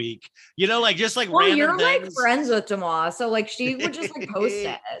this week. Just well, random you're things. Friends with Dumois, so she would just post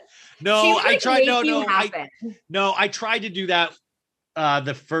it. No, I tried. No, I tried to do that.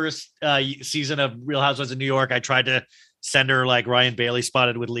 The first season of Real Housewives of New York, I tried to send her Ryan Bailey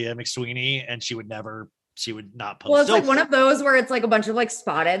spotted with Leah McSweeney, and she would not post. Well, it's one of those where it's a bunch of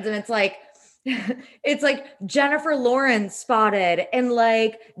spotteds, and it's Jennifer Lawrence spotted and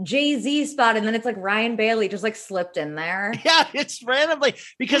Jay-Z spotted, and then it's Ryan Bailey just slipped in there. Yeah, it's randomly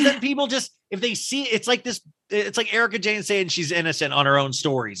because then people just, if they see it's this, it's Erika Jayne saying she's innocent on her own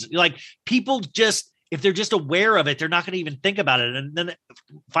stories. People just, if they're just aware of it, they're not going to even think about it, and then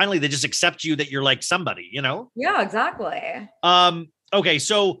finally they just accept you that you're somebody, Yeah, exactly. Okay,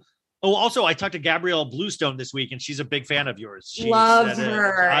 so. Oh, also, I talked to Gabrielle Bluestone this week, and she's a big fan of yours. Loves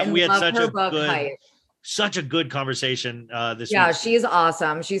her. We had such a good. Hype. such a good conversation this week. Yeah, she's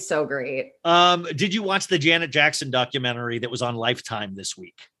awesome. She's so great. Did you watch the Janet Jackson documentary that was on Lifetime this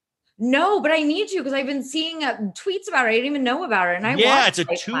week? No, but I need to because I've been seeing tweets about it. I didn't even know about it. And I watched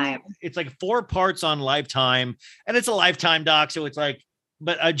it's like 4 parts on Lifetime, and it's a Lifetime doc. So it's like,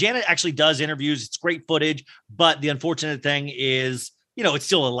 but Janet actually does interviews. It's great footage. But the unfortunate thing is, it's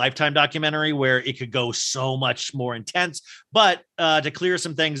still a Lifetime documentary where it could go so much more intense. But to clear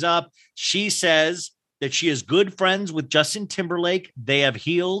some things up, she says that she is good friends with Justin Timberlake. They have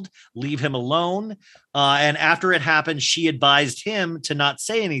healed, leave him alone. And after it happened, she advised him to not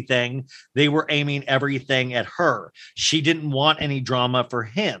say anything. They were aiming everything at her. She didn't want any drama for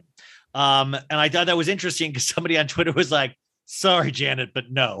him. And I thought that was interesting because somebody on Twitter was like, sorry, Janet,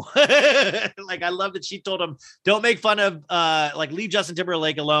 but no. Like, I love that she told him, don't make fun of, leave Justin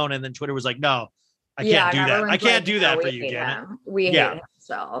Timberlake alone. And then Twitter was like, no, I can't do that. I can't do that for you, Janet. We hate him,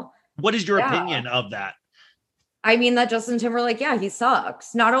 so. What is your opinion of that? I mean, that Justin Timberlake, he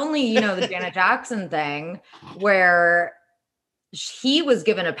sucks. Not only, the Janet Jackson thing where he was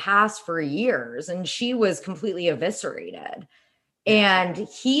given a pass for years and she was completely eviscerated and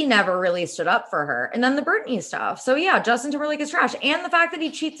he never really stood up for her. And then the Britney stuff. So yeah, Justin Timberlake is trash. And the fact that he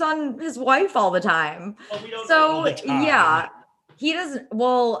cheats on his wife all the time. Well, we don't know all the time. Yeah. He doesn't.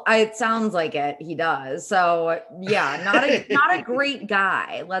 Well, it sounds like it. He does. So yeah, not a great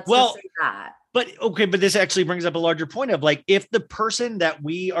guy. Let's just say that. But this actually brings up a larger point of like, if the person that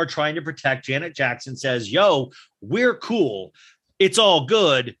we are trying to protect, Janet Jackson, says, yo, we're cool, it's all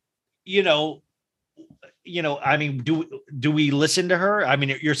good. I mean, do we listen to her? I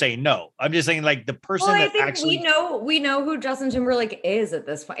mean, you're saying no. I'm just saying like the person that actually we know who Justin Timberlake is at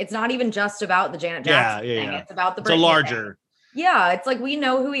this point. It's not even just about the Janet Jackson thing. Yeah. It's about the Britney a larger thing. Yeah, it's like we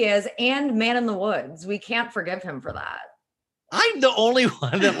know who he is, and Man in the Woods. We can't forgive him for that. I'm the only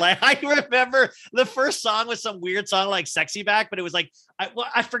one that I remember the first song was some weird song like Sexy Back, but it was like,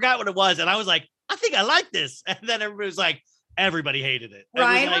 I forgot what it was. And I was like, I think I like this. And then everybody was like, everybody hated it.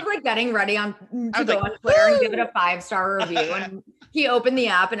 Ryan was like getting ready to go on Twitter and give it a 5-star review. And he opened the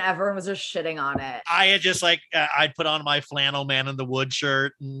app and everyone was just shitting on it. I had just I'd put on my flannel Man in the Wood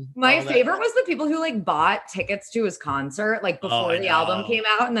shirt. My favorite was the people who bought tickets to his concert before the album came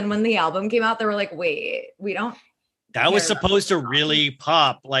out. And then when the album came out, they were like, wait, we don't. That was supposed to really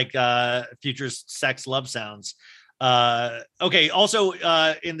pop like Future's Sex Love Sounds. Okay. Also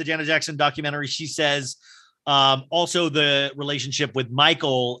in the Janet Jackson documentary, she says, also the relationship with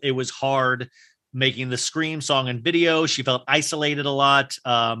Michael, it was hard making the Scream song and video. She felt isolated a lot.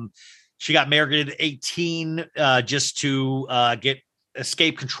 She got married at 18 just to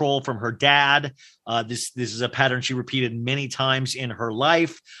escape control from her dad. This is a pattern she repeated many times in her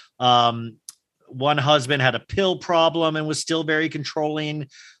life. One husband had a pill problem and was still very controlling.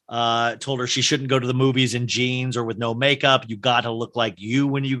 Told her she shouldn't go to the movies in jeans or with no makeup. You got to look like you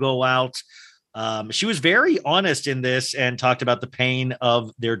when you go out. She was very honest in this and talked about the pain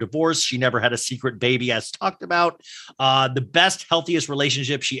of their divorce. She never had a secret baby, as talked about. The best, healthiest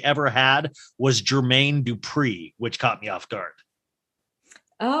relationship she ever had was Jermaine Dupri, which caught me off guard.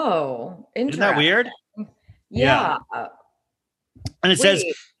 Oh, interesting. Isn't that weird? Yeah. And it says,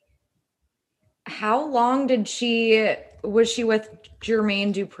 how long was she with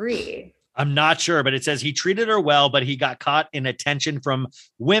Jermaine Dupri? I'm not sure, but it says he treated her well, but he got caught in attention from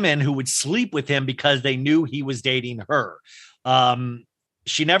women who would sleep with him because they knew he was dating her.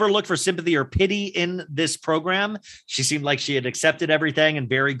 She never looked for sympathy or pity in this program. She seemed like she had accepted everything and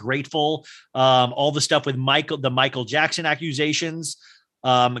very grateful. All the stuff with the Michael Jackson accusations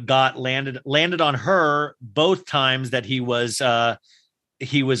landed on her both times that he was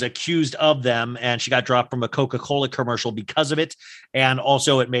accused of them, and she got dropped from a Coca-Cola commercial because of it. And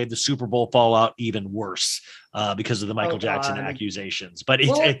also it made the Super Bowl fallout even worse because of the Michael Jackson accusations. But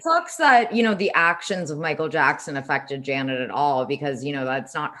it sucks that, the actions of Michael Jackson affected Janet at all because,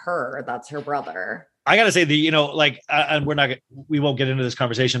 that's not her, that's her brother. I got to say and we won't get into this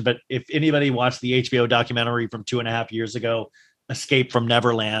conversation, but if anybody watched the HBO documentary from 2.5 years ago, Escape from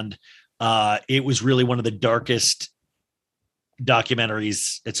Neverland, it was really one of the darkest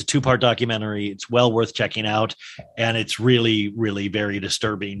documentaries. It's a 2-part documentary. It's well worth checking out, and it's really, really very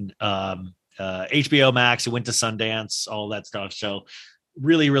disturbing. HBO Max, it went to Sundance, all that stuff. So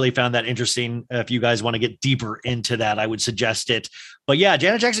really, really found that interesting. If you guys want to get deeper into that, I would suggest it. But yeah,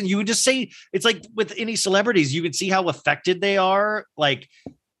 Janet Jackson, you would just say it's like with any celebrities, you can see how affected they are,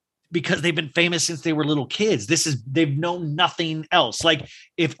 because they've been famous since they were little kids. They've known nothing else. Like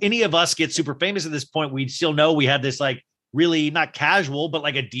if any of us get super famous at this point, we'd still know we had this really not casual,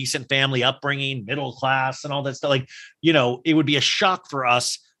 but a decent family upbringing, middle class and all that stuff. It would be a shock for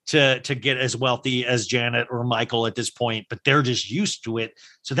us to get as wealthy as Janet or Michael at this point, but they're just used to it.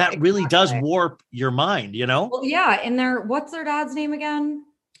 So that really does warp your mind, you know? Well, yeah. And what's their dad's name again?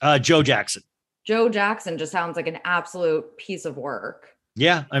 Joe Jackson. Joe Jackson just sounds like an absolute piece of work.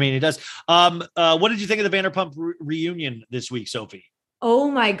 Yeah, I mean, it does. What did you think of the Vanderpump reunion this week, Sophie?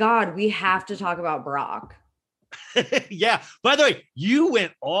 Oh my God, we have to talk about Brock. Yeah. By the way, you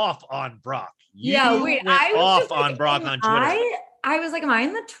went off on Brock. I was off on Brock on Twitter. I was like, am I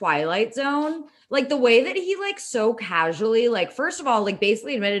in the Twilight Zone? Like the way that he like so casually, like first of all, like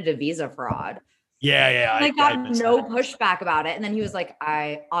basically admitted to visa fraud. Yeah. I got no pushback about it. And then he was like,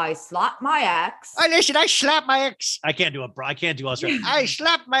 I slapped my ex. Listen, I slapped my ex. I can't do Australian. I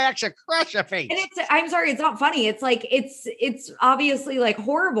slapped my ex across the face. And I'm sorry, it's not funny. It's like, it's obviously like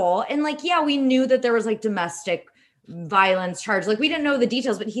horrible. And like, yeah, we knew that there was like domestic violence charge. Like we didn't know the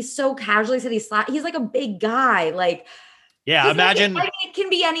details, but he so casually said he's like a big guy. Like, yeah, imagine like, it can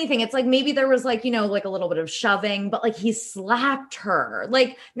be anything. It's like maybe there was like, you know, like a little bit of shoving, but like he slapped her.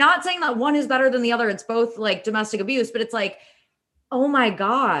 Like, not saying that one is better than the other. It's both like domestic abuse, but it's like, oh my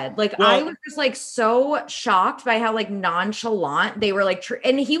God. Like I was just like so shocked by how like nonchalant they were like,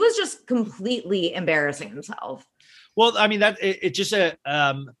 and he was just completely embarrassing himself. Well, I mean, it's just and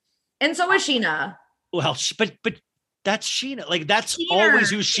so is Sheena. Well, but that's Sheena. Like that's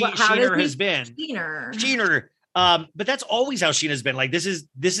always who Sheena has been. Sheena. But that's always how Sheena's been. Like this is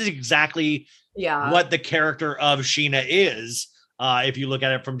exactly what the character of Sheena is. If you look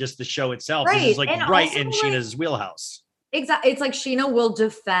at it from just the show itself, this is like and right in Sheena's wheelhouse. Exactly. It's like Sheena will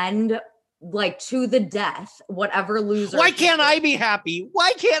defend like to the death, whatever loser. Why can't I be happy?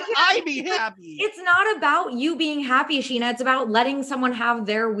 Why can't I be happy? It's not about you being happy, Sheena. It's about letting someone have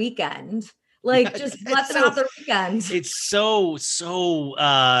their weekend. Like just let them have their weekend. It's so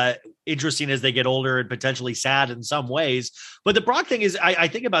interesting as they get older and potentially sad in some ways. But the Brock thing is, I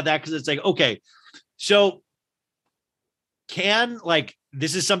think about that because it's like, okay, so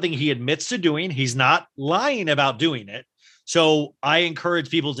this is something he admits to doing. He's not lying about doing it. So I encourage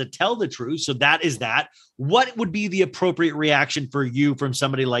people to tell the truth. So that is that. What would be the appropriate reaction for you from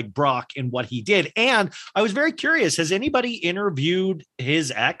somebody like Brock and what he did? And I was very curious. Has anybody interviewed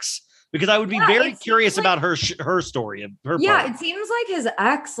his ex? Because I would be very curious about her story. It seems like his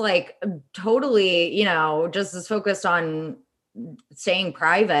ex, like totally, you know, just is focused on staying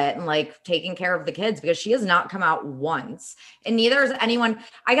private and like taking care of the kids because she has not come out once. And neither is anyone.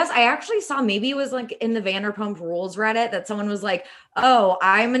 I guess I actually saw, maybe it was like in the Vanderpump Rules Reddit that someone was like, oh,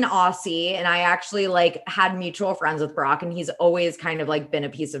 I'm an Aussie and I actually like had mutual friends with Brock and he's always kind of like been a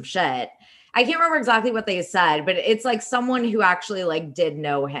piece of shit. I can't remember exactly what they said, but it's like someone who actually like did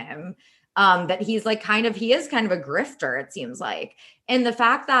know him, that he's like he is kind of a grifter, it seems like. And the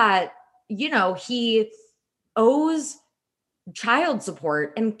fact that, you know, he owes child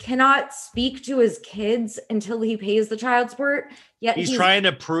support and cannot speak to his kids until he pays the child support. Yet he's trying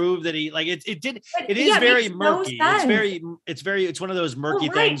to prove that he like it is very murky. It's one of those murky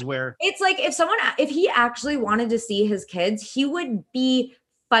things where it's like if he actually wanted to see his kids, he would be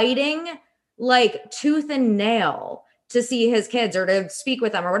fighting like tooth and nail to see his kids or to speak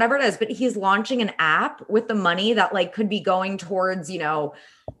with them or whatever it is. But he's launching an app with the money that like could be going towards, you know,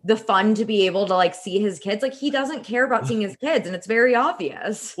 the fund to be able to like see his kids. Like he doesn't care about seeing his kids and it's very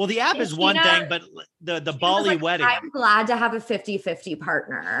obvious. Well, the app is one thing, but the Bali wedding. I'm glad to have a 50-50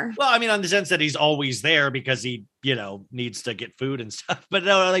 partner. Well, I mean, on the sense that he's always there because he, you know, needs to get food and stuff. But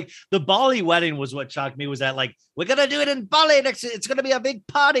no, like the Bali wedding was what shocked me was that like, we're going to do it in Bali next. It's going to be a big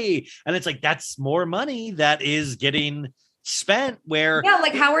party. And it's like, that's more money that is getting spent where. Yeah.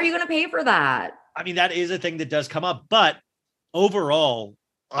 Like, how are you going to pay for that? I mean, that is a thing that does come up, but overall,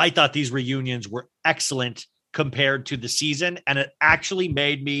 I thought these reunions were excellent compared to the season, and it actually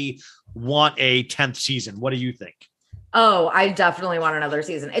made me want a 10th season. What do you think? Oh, I definitely want another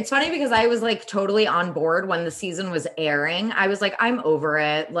season. It's funny because I was like totally on board when the season was airing. I was like, I'm over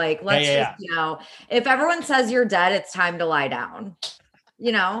it. Like, let's you know, if everyone says you're dead, it's time to lie down,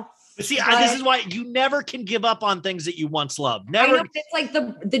 you know? But see, this is why you never can give up on things that you once loved. Never. I know, it's like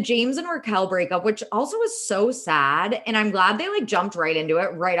the James and Raquel breakup, which also was so sad. And I'm glad they like jumped right into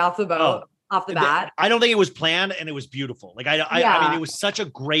it right off the boat. Off the bat. I don't think it was planned and it was beautiful. Like I mean, it was such a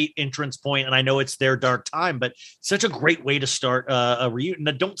great entrance point, and I know it's their dark time, but such a great way to start a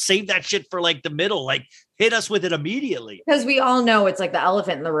reunion. Don't save that shit for like the middle, like hit us with it immediately. Because we all know it's like the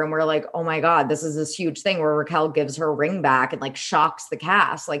elephant in the room. We're like, oh my God, this is this huge thing where Raquel gives her ring back and like shocks the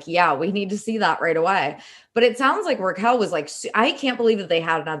cast. Like, yeah, we need to see that right away. But it sounds like Raquel was like, I can't believe that they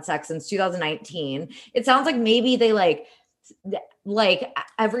hadn't had sex since 2019. It sounds like maybe they like like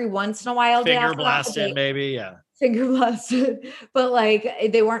every once in a while, finger blasted, maybe. Yeah. Finger blasted, but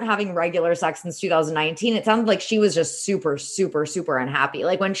like they weren't having regular sex since 2019. It sounded like she was just super, super, super unhappy.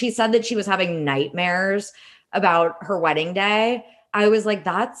 Like when she said that she was having nightmares about her wedding day, I was like,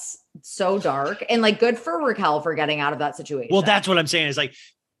 that's so dark. And like, good for Raquel for getting out of that situation. Well, that's what I'm saying is like,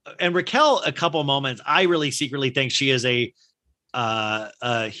 and Raquel, a couple of moments, I really secretly think she is a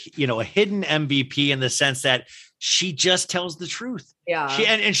hidden MVP in the sense that she just tells the truth. Yeah.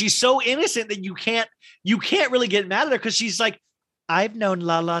 And she's so innocent that you can't really get mad at her because she's like, I've known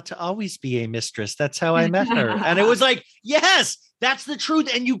Lala to always be a mistress. That's how I met her. And it was like, yes, that's the truth.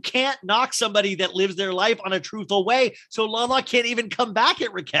 And you can't knock somebody that lives their life on a truthful way. So Lala can't even come back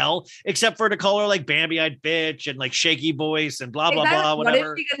at Raquel, except for to call her like Bambi-eyed bitch and like shaky voice and blah, blah, blah, whatever.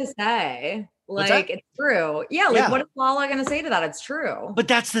 What is she going to say? Like, it's true. Yeah. Like, what is Lala going to say to that? It's true. But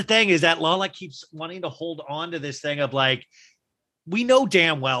that's the thing is that Lala keeps wanting to hold on to this thing of like, we know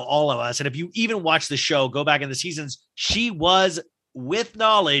damn well, all of us. And if you even watch the show, go back in the seasons, she was with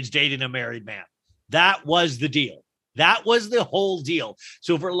knowledge dating a married man. That was the deal. That was the whole deal.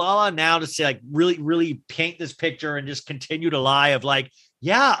 So for Lala now to say like, really, really paint this picture and just continue to lie of like,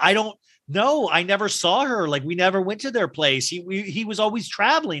 yeah, I don't know. I never saw her. Like we never went to their place. He was always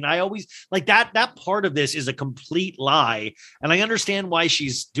traveling. I always like that part of this is a complete lie. And I understand why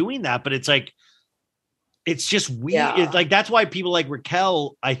she's doing that, but it's like, it's just weird. Yeah. It's like, that's why people like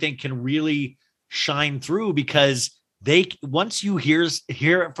Raquel, I think, can really shine through because once you hear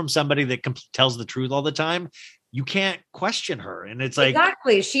it from somebody that tells the truth all the time, you can't question her. And it's like,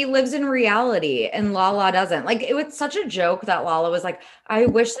 exactly. She lives in reality and Lala doesn't. Like, it was such a joke that Lala was like, I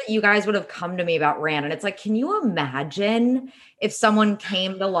wish that you guys would have come to me about Rand. And it's like, can you imagine if someone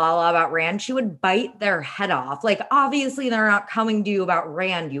came to Lala about Rand, she would bite their head off. Like, obviously they're not coming to you about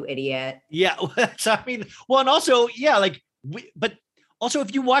Rand, you idiot. Yeah. So, I mean, well, and also, yeah, like, but also,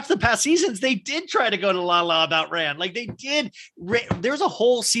 if you watch the past seasons, they did try to go to Lala about Rand. Like they did. There's a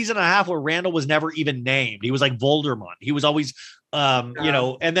whole season and a half where Randall was never even named. He was like Voldemort. He was always, and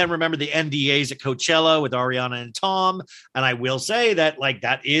then remember the NDAs at Coachella with Ariana and Tom. And I will say that like,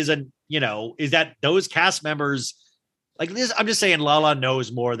 that is is that those cast members like this, I'm just saying Lala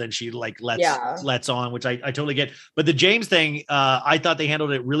knows more than she like lets on, which I totally get. But the James thing, I thought they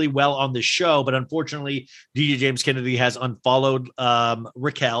handled it really well on the show, but unfortunately, DJ James Kennedy has unfollowed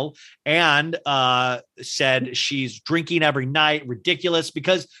Raquel and said she's drinking every night. Ridiculous,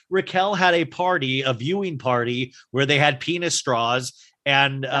 because Raquel had a viewing party where they had penis straws,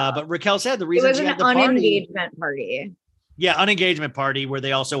 and but Raquel said the reason she had the unengagement party. Yeah, unengagement party where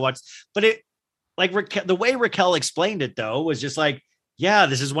they also watched, but it. Like the way Raquel explained it, though, was just like, yeah,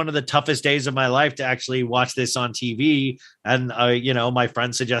 this is one of the toughest days of my life to actually watch this on TV. And, my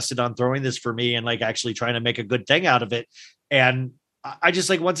friend suggested on throwing this for me and like actually trying to make a good thing out of it. And I just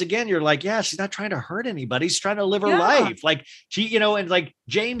like, once again, you're like, yeah, she's not trying to hurt anybody. She's trying to live her life. Like she, and like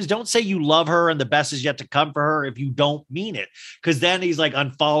James, don't say you love her and the best is yet to come for her if you don't mean it. Cause then he's like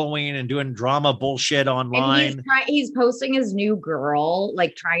unfollowing and doing drama bullshit online. And he's posting his new girl,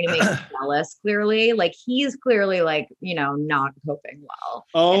 like trying to make her jealous clearly. Like he's clearly like, not coping well.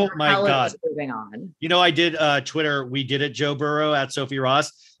 Oh my God. Moving on. I did Twitter. We did it. Joe Burrow at Sophie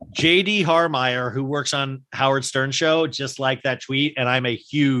Ross. JD Harmeyer, who works on Howard Stern show, just like that tweet. And I'm a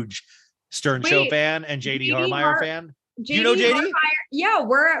huge Stern show fan and JD Harmeyer fan. Do you know JD? Harmeyer, yeah,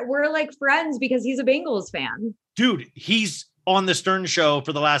 we're like friends because he's a Bengals fan. Dude, he's on the Stern show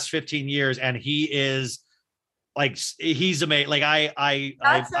for the last 15 years and he is like, he's amazing. Like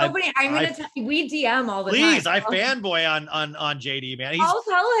that's so funny. I'm gonna tell you, we DM all the time. Please, I fanboy on JD, man. I'll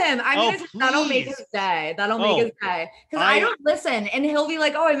tell him. That'll make his day. That'll make his day. Because I don't listen, and he'll be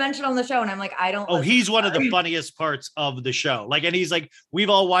like, "Oh, I mentioned on the show," and I'm like, "I don't." Oh, he's one of the funniest parts of the show. Like, and he's like, we've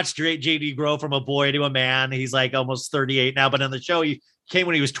all watched JD grow from a boy to a man. He's like almost 38 now, but on the show, he came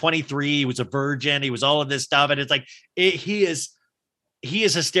when he was 23. He was a virgin. He was all of this stuff, and it's like he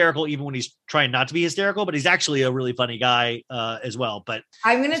is hysterical even when he's trying not to be hysterical, but he's actually a really funny guy as well. But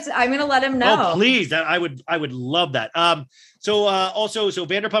I'm gonna let him know. Oh, please. I would love that. So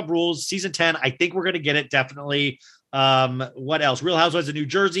Vanderpump Rules season 10, I think we're going to get it. Definitely. What else? Real Housewives of New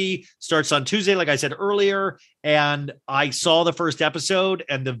Jersey starts on Tuesday, like I said earlier. And I saw the first episode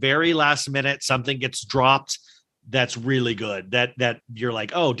and the very last minute, something gets dropped. That's really good. That you're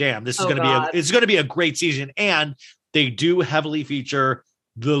like, oh damn, it's going to be a great season. And they do heavily feature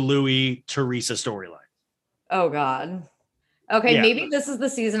the Louis Teresa storyline. Oh God. Okay, Yeah. maybe this is the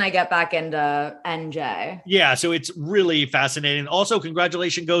season I get back into NJ. Yeah, so it's really fascinating. Also,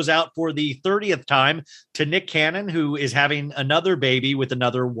 congratulations goes out for the 30th time to Nick Cannon, who is having another baby with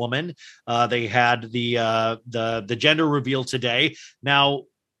another woman. They had the gender reveal today. Now,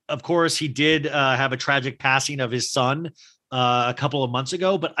 of course, he did have a tragic passing of his son a couple of months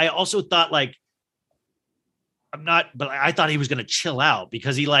ago, but I also thought I thought he was going to chill out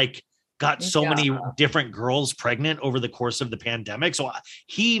because he got so many different girls pregnant over the course of the pandemic. So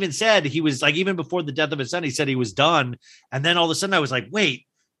he even said he was even before the death of his son, he said he was done. And then all of a sudden I was like, wait,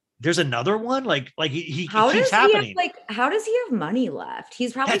 there's another one. He keeps happening. How does he have money left?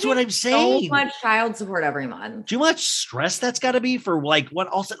 He's probably that's what I'm saying. So much child support every month. Too much stress that's got to be for what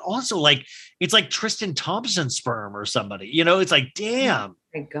also it's like Tristan Thompson's sperm or somebody, it's like, damn. Oh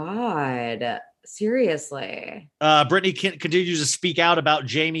my God. Seriously. Brittany continues to speak out about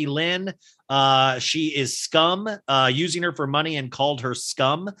Jamie Lynn. She is scum, using her for money and called her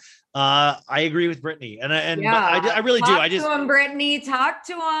scum. I agree with Brittany. And I really do. Talk to him, Brittany. Talk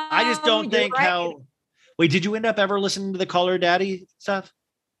to him. I just don't think how. Wait, did you end up ever listening to the Call Her Daddy stuff?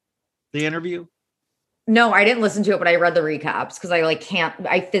 The interview? No, I didn't listen to it, but I read the recaps because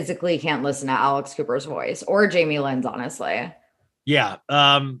I physically can't listen to Alex Cooper's voice or Jamie Lynn's, honestly. Yeah.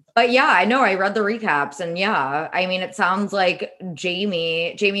 But yeah, I know I read the recaps and it sounds like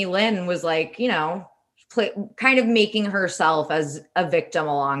Jamie Lynn was kind of making herself as a victim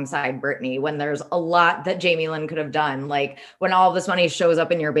alongside Brittany when there's a lot that Jamie Lynn could have done. Like when all this money shows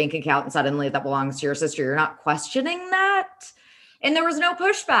up in your bank account and suddenly that belongs to your sister, you're not questioning that. And there was no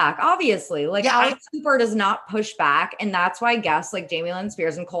pushback, obviously. Alex Cooper does not push back. And that's why guests like Jamie Lynn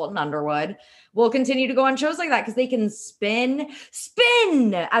Spears and Colton Underwood will continue to go on shows like that because they can spin,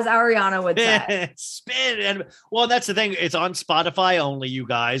 as Ariana would say. Spin. And well, that's the thing. It's on Spotify only, you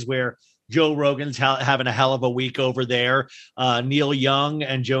guys, where Joe Rogan's having a hell of a week over there. Neil Young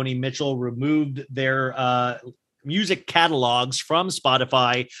and Joni Mitchell removed their music catalogs from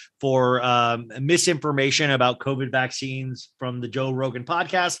Spotify for misinformation about COVID vaccines from the Joe Rogan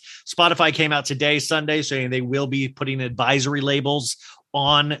podcast. Spotify came out today, Sunday, saying they will be putting advisory labels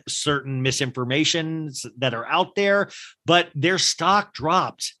on certain misinformations that are out there, but their stock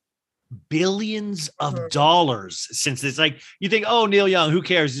dropped billions of dollars since this. You think, oh, Neil Young, who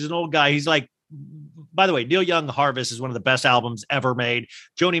cares? He's an old guy. He's by the way, Neil Young Harvest is one of the best albums ever made.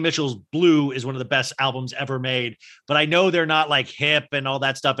 Joni Mitchell's Blue is one of the best albums ever made. But I know they're not hip and all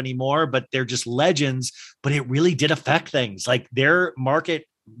that stuff anymore, but they're just legends. But it really did affect things. Their market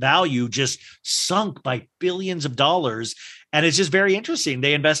value just sunk by billions of dollars. And it's just very interesting.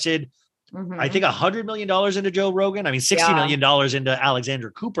 They invested, I think, $100 million into Joe Rogan. $60 million into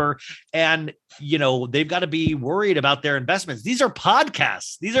Alexandra Cooper. And, they've got to be worried about their investments. These are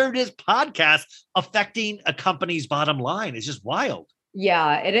podcasts. These are just podcasts affecting a company's bottom line. It's just wild.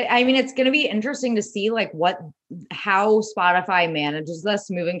 Yeah. It's going to be interesting to see how Spotify manages this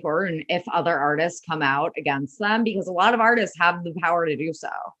moving forward and if other artists come out against them, because a lot of artists have the power to do so.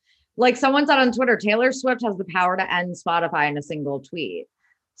 Someone said on Twitter, Taylor Swift has the power to end Spotify in a single tweet.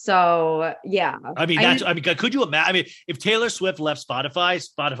 So yeah. Could you imagine? If Taylor Swift left Spotify,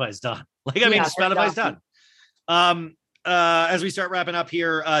 Spotify's done. Spotify's done. As we start wrapping up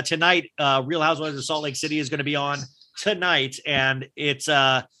here tonight, Real Housewives of Salt Lake City is going to be on tonight, and it's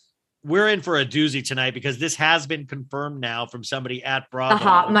we're in for a doozy tonight because this has been confirmed now from somebody at Bravo. The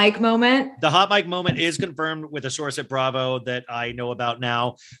hot mic moment. The hot mic moment is confirmed with a source at Bravo that I know about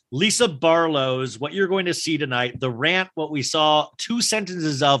now. Lisa Barlow's What You're Going to See Tonight, the rant, what we saw 2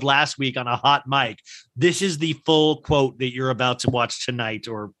 sentences of last week on a hot mic. This is the full quote that you're about to watch tonight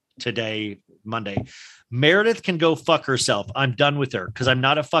or today, Monday. Meredith can go fuck herself. I'm done with her because I'm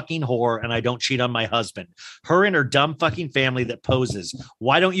not a fucking whore and I don't cheat on my husband. Her and her dumb fucking family that poses.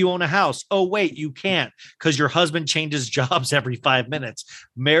 Why don't you own a house? Oh, wait, you can't because your husband changes jobs every 5 minutes.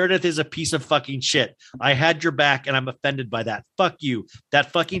 Meredith is a piece of fucking shit. I had your back and I'm offended by that. Fuck you.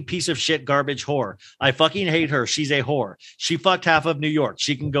 That fucking piece of shit garbage whore. I fucking hate her. She's a whore. She fucked half of New York.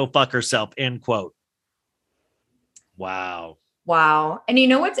 She can go fuck herself. End quote. Wow.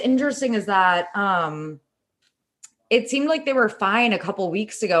 And what's interesting is that it seemed like they were fine a couple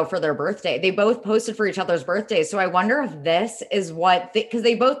weeks ago for their birthday. They both posted for each other's birthdays. So I wonder if this is because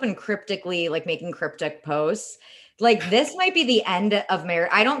they've both been cryptically making cryptic posts. This might be the end of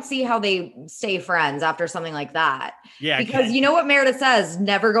Meredith. I don't see how they stay friends after something like that. Yeah. Because you know what Meredith says,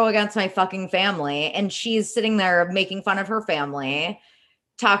 never go against my fucking family. And she's sitting there making fun of her family,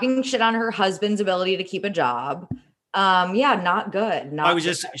 talking shit on her husband's ability to keep a job. Not good.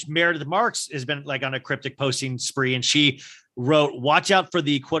 Meredith Marks has been on a cryptic posting spree, and she wrote, "Watch out for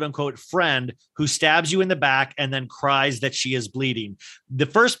the quote unquote friend who stabs you in the back and then cries that she is bleeding." The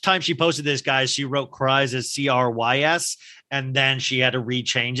first time she posted this, guys, she wrote cries as CRYS, and then she had to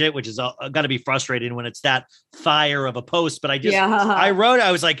rechange it, which is got to be frustrating when it's that fire of a post. But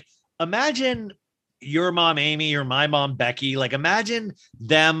I was like, imagine your mom, Amy, or my mom, Becky, like imagine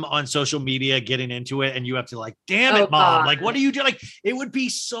them on social media getting into it and you have to like, damn it, mom. God. Like, what do you do? Like, it would be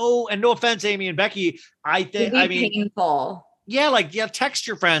so, and no offense, Amy and Becky, painful. Yeah. Like, yeah, text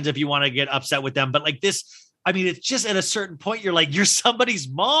your friends if you want to get upset with them. But like this, I mean, it's just at a certain point, you're like, you're somebody's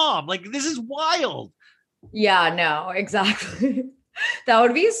mom. Like, this is wild. Yeah, no, exactly. That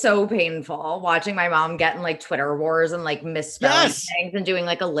would be so painful watching my mom get in like Twitter wars and like misspelling things and doing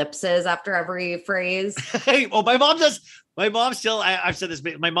like ellipses after every phrase. Hey, well, my mom does. My mom still, I've said this,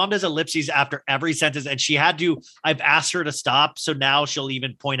 my mom does ellipses after every sentence, and she had to, I've asked her to stop. So now she'll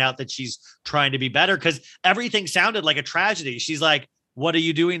even point out that she's trying to be better because everything sounded like a tragedy. She's like, "What are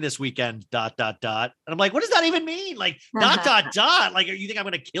you doing this weekend? ... And I'm like, what ... does that even mean? Like ... Like, you think I'm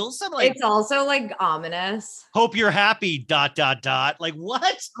going to kill someone? Like, it's also like ominous. Hope you're happy ... Like,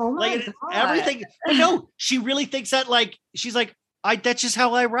 what? Oh my like God. Everything. But no, she really thinks that, like, she's like, that's just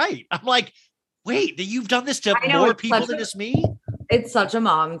how I write. I'm like, wait, that you've done this to more people than just me? It's such a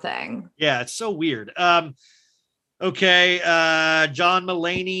mom thing. Yeah, it's so weird. Okay, John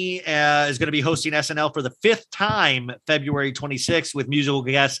Mulaney is going to be hosting SNL for the 5th time, February 26th, with musical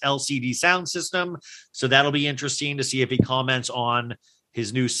guest LCD Sound System. So that'll be interesting to see if he comments on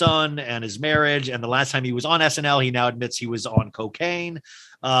his new son and his marriage. And the last time he was on SNL, he now admits he was on cocaine.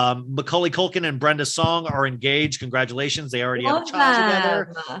 Macaulay Culkin and Brenda Song are engaged. Congratulations. They already have a child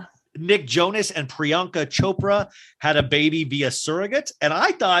together. Nick Jonas and Priyanka Chopra had a baby via surrogate. And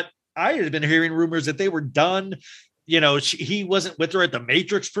I thought, I had been hearing rumors that they were done. You know, he wasn't with her at the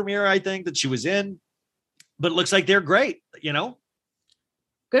Matrix premiere, I think, that she was in. But it looks like they're great, you know?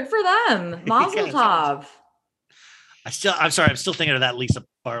 Good for them. Mazel tov. I'm sorry. I'm still thinking of that Lisa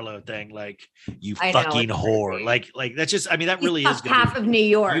Barlow thing. Like, you fucking whore. Like that's just, I mean, that really is good. Half of New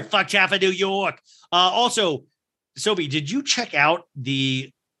York. You fucked half of New York. Also, Sophie, did you check out the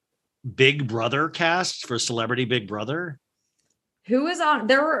Big Brother cast for Celebrity Big Brother? Who is on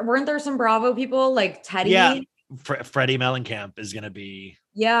there? Weren't there some Bravo people like Teddy? Yeah. Freddie Mellencamp is going to be.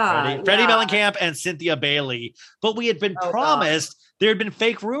 Yeah. Freddie Mellencamp and Cynthia Bailey. But we had been promised, there had been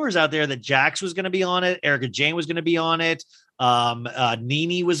fake rumors out there that Jax was going to be on it. Erika Jayne was going to be on it.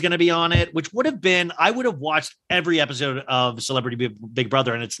 Nene was going to be on it, which would have been, I would have watched every episode of Celebrity Big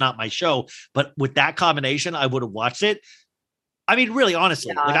Brother, and it's not my show. But with that combination, I would have watched it. I mean, really,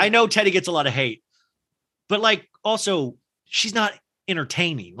 honestly, like I know Teddy gets a lot of hate, but like also she's not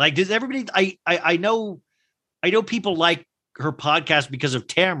entertaining. Like, does everybody, I know people like her podcast because of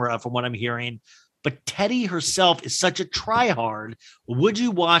Tamara, from what I'm hearing, but Teddy herself is such a tryhard. Would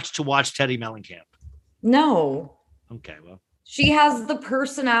you watch Teddy Mellencamp? No. Okay, well. She has the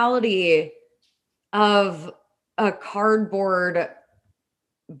personality of a cardboard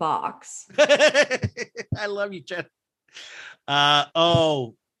box. I love you, Jen.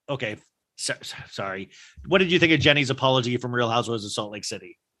 Okay. Sorry. What did you think of Jenny's apology from Real Housewives of Salt Lake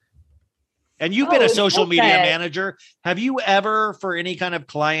City? And you've been a social media manager. Have you ever, for any kind of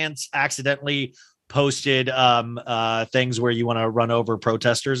clients, accidentally posted things where you want to run over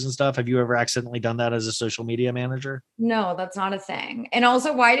protesters and stuff? Have you ever accidentally done that as a social media manager? No, that's not a thing. And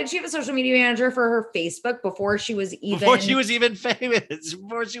also, why did she have a social media manager for her Facebook before she was even famous,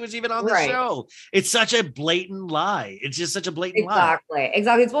 before she was even on the show? It's such a blatant lie. It's just such a blatant lie.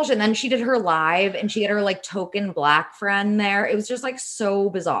 Exactly. It's bullshit. And then she did her live and she had her like token black friend there. It was just like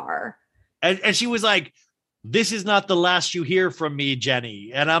so bizarre. And she was like, "This is not the last you hear from me,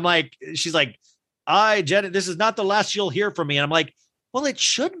 Jenny." And I'm like, she's like, Jenny, this is not the last you'll hear from me. And I'm like, well, it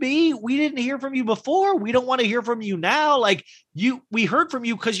should be. We didn't hear from you before. We don't want to hear from you now. Like we heard from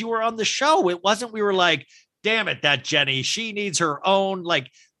you because you were on the show. It wasn't, we were like, damn it, that Jenny, she needs her own, like,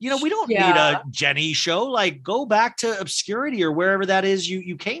 you know, we don't need a Jenny show. Like, go back to obscurity or wherever that is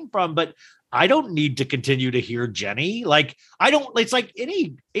you came from. But I don't need to continue to hear Jenny. Like, it's like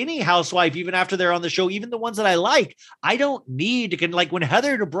any housewife, even after they're on the show, even the ones that I like, I don't need to, like when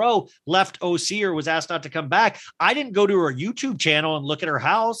Heather Dubrow left OC or was asked not to come back, I didn't go to her YouTube channel and look at her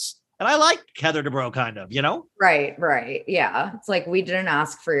house. And I like Heather Dubrow kind of, you know? Right. Yeah. It's like, we didn't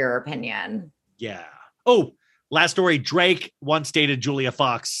ask for your opinion. Yeah. Oh, last story. Drake once dated Julia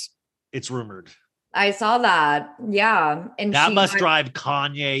Fox. It's rumored. I saw that. Yeah. And that must drive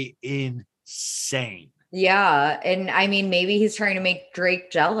Kanye insane. Yeah. And I mean, maybe he's trying to make Drake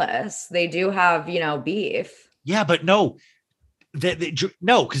jealous. They do have, beef. Yeah, but no,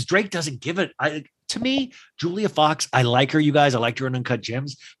 because Drake doesn't give it. to me, Julia Fox, I like her, you guys. I liked her in Uncut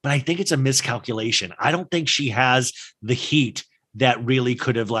Gems, but I think it's a miscalculation. I don't think she has the heat that really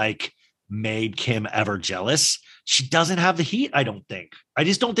could have like made Kim ever jealous. She doesn't have the heat, I don't think. I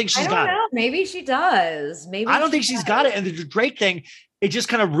just don't think she's got it. Maybe she does. Maybe I don't think she's got it. And the Drake thing, it just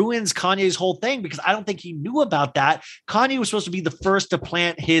kind of ruins Kanye's whole thing because I don't think he knew about that. Kanye was supposed to be the first to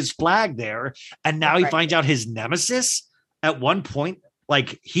plant his flag there. And now he finds out his nemesis at one point,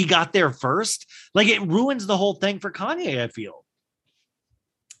 like he got there first. Like it ruins the whole thing for Kanye, I feel.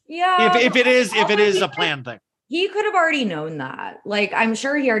 Yeah. If it is a planned thing. He could have already known that. Like, I'm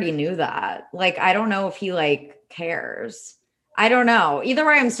sure he already knew that. Like, I don't know if he like cares. I don't know. Either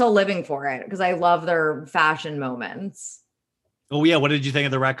way, I'm still living for it because I love their fashion moments. Oh yeah. What did you think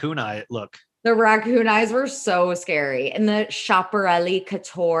of the raccoon eye look? The raccoon eyes were so scary. And the Schiaparelli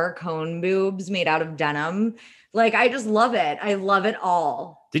Couture cone boobs made out of denim. Like, I just love it. I love it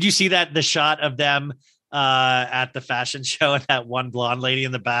all. Did you see the shot of them at the fashion show and that one blonde lady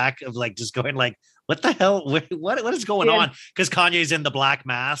in the back of like just going like, what the hell? What is going on? Because Kanye's in the black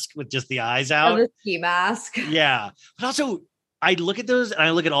mask with just the eyes out. The ski mask. Yeah. But also, I look at those and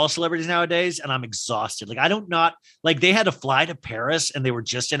I look at all celebrities nowadays and I'm exhausted. Like, they had to fly to Paris and they were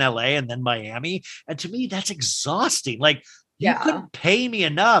just in LA and then Miami. And to me, that's exhausting. Like, you couldn't pay me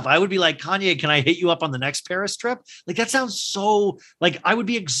enough. I would be like, Kanye, can I hit you up on the next Paris trip? Like, that sounds so like I would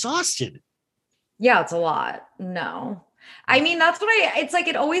be exhausted. Yeah, it's a lot. No. I mean, that's what it's like,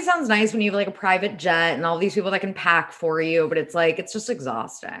 it always sounds nice when you have like a private jet and all these people that can pack for you, but it's like, it's just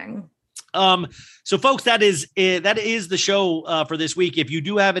exhausting. So folks, that is it. That is the show for this week. If you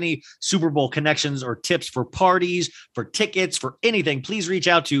do have any Super Bowl connections or tips for parties, for tickets, for anything, please reach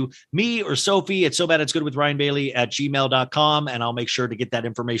out to me or Sophie at sobaditsgoodwithryanbailey@gmail.com. And I'll make sure to get that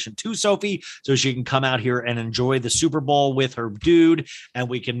information to Sophie so she can come out here and enjoy the Super Bowl with her dude. And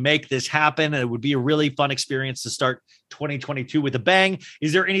we can make this happen. And it would be a really fun experience to start 2022 with a bang.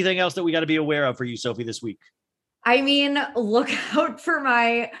 Is there anything else that we got to be aware of for you, Sophie, this week? I mean, look out for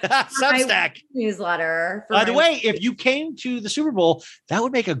my Substack newsletter. By the way, if you came to the Super Bowl, that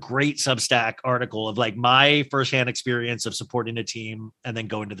would make a great Substack article of like my firsthand experience of supporting a team and then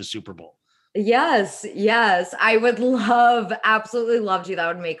going to the Super Bowl. Yes. I would absolutely love to.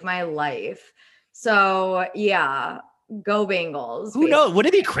 That would make my life. So yeah, go Bengals. Who knows? Would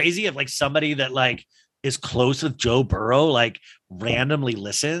it be crazy if like somebody that like is close with Joe Burrow, like randomly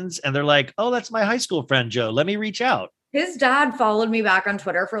listens and they're like, oh, that's my high school friend, Joe. Let me reach out. His dad followed me back on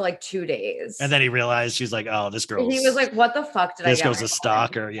Twitter for like 2 days. And then he realized she's like, oh, this girl. He was like, what the fuck did I get? This girl's a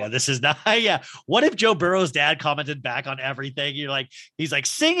stalker. Yeah, this is not. Yeah. What if Joe Burrow's dad commented back on everything? He's like,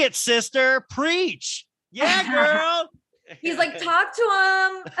 sing it, sister. Preach. Yeah, girl. He's like, talk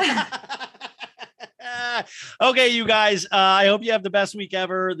to him. Okay, you guys. I hope you have the best week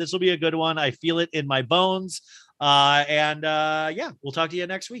ever. This will be a good one. I feel it in my bones. And we'll talk to you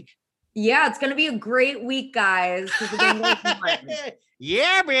next week. Yeah, it's going to be a great week, guys.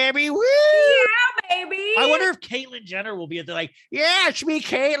 Yeah, baby. Woo! Yeah, baby. I wonder if Caitlyn Jenner will be at the like, yeah, it's me,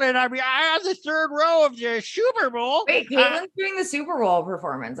 Caitlyn. I'm on the third row of the Super Bowl. Wait, Caitlyn's doing the Super Bowl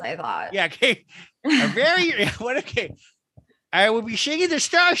performance, I thought. Yeah, Kate. What if Kate? I will be singing the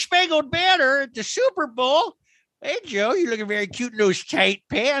Star Spangled Banner at the Super Bowl. Hey, Joe, you're looking very cute in those tight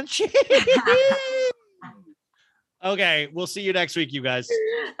pants. Okay, we'll see you next week, you guys.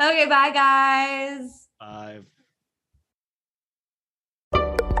 Okay, bye, guys. Bye.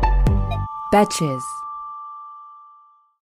 Betches.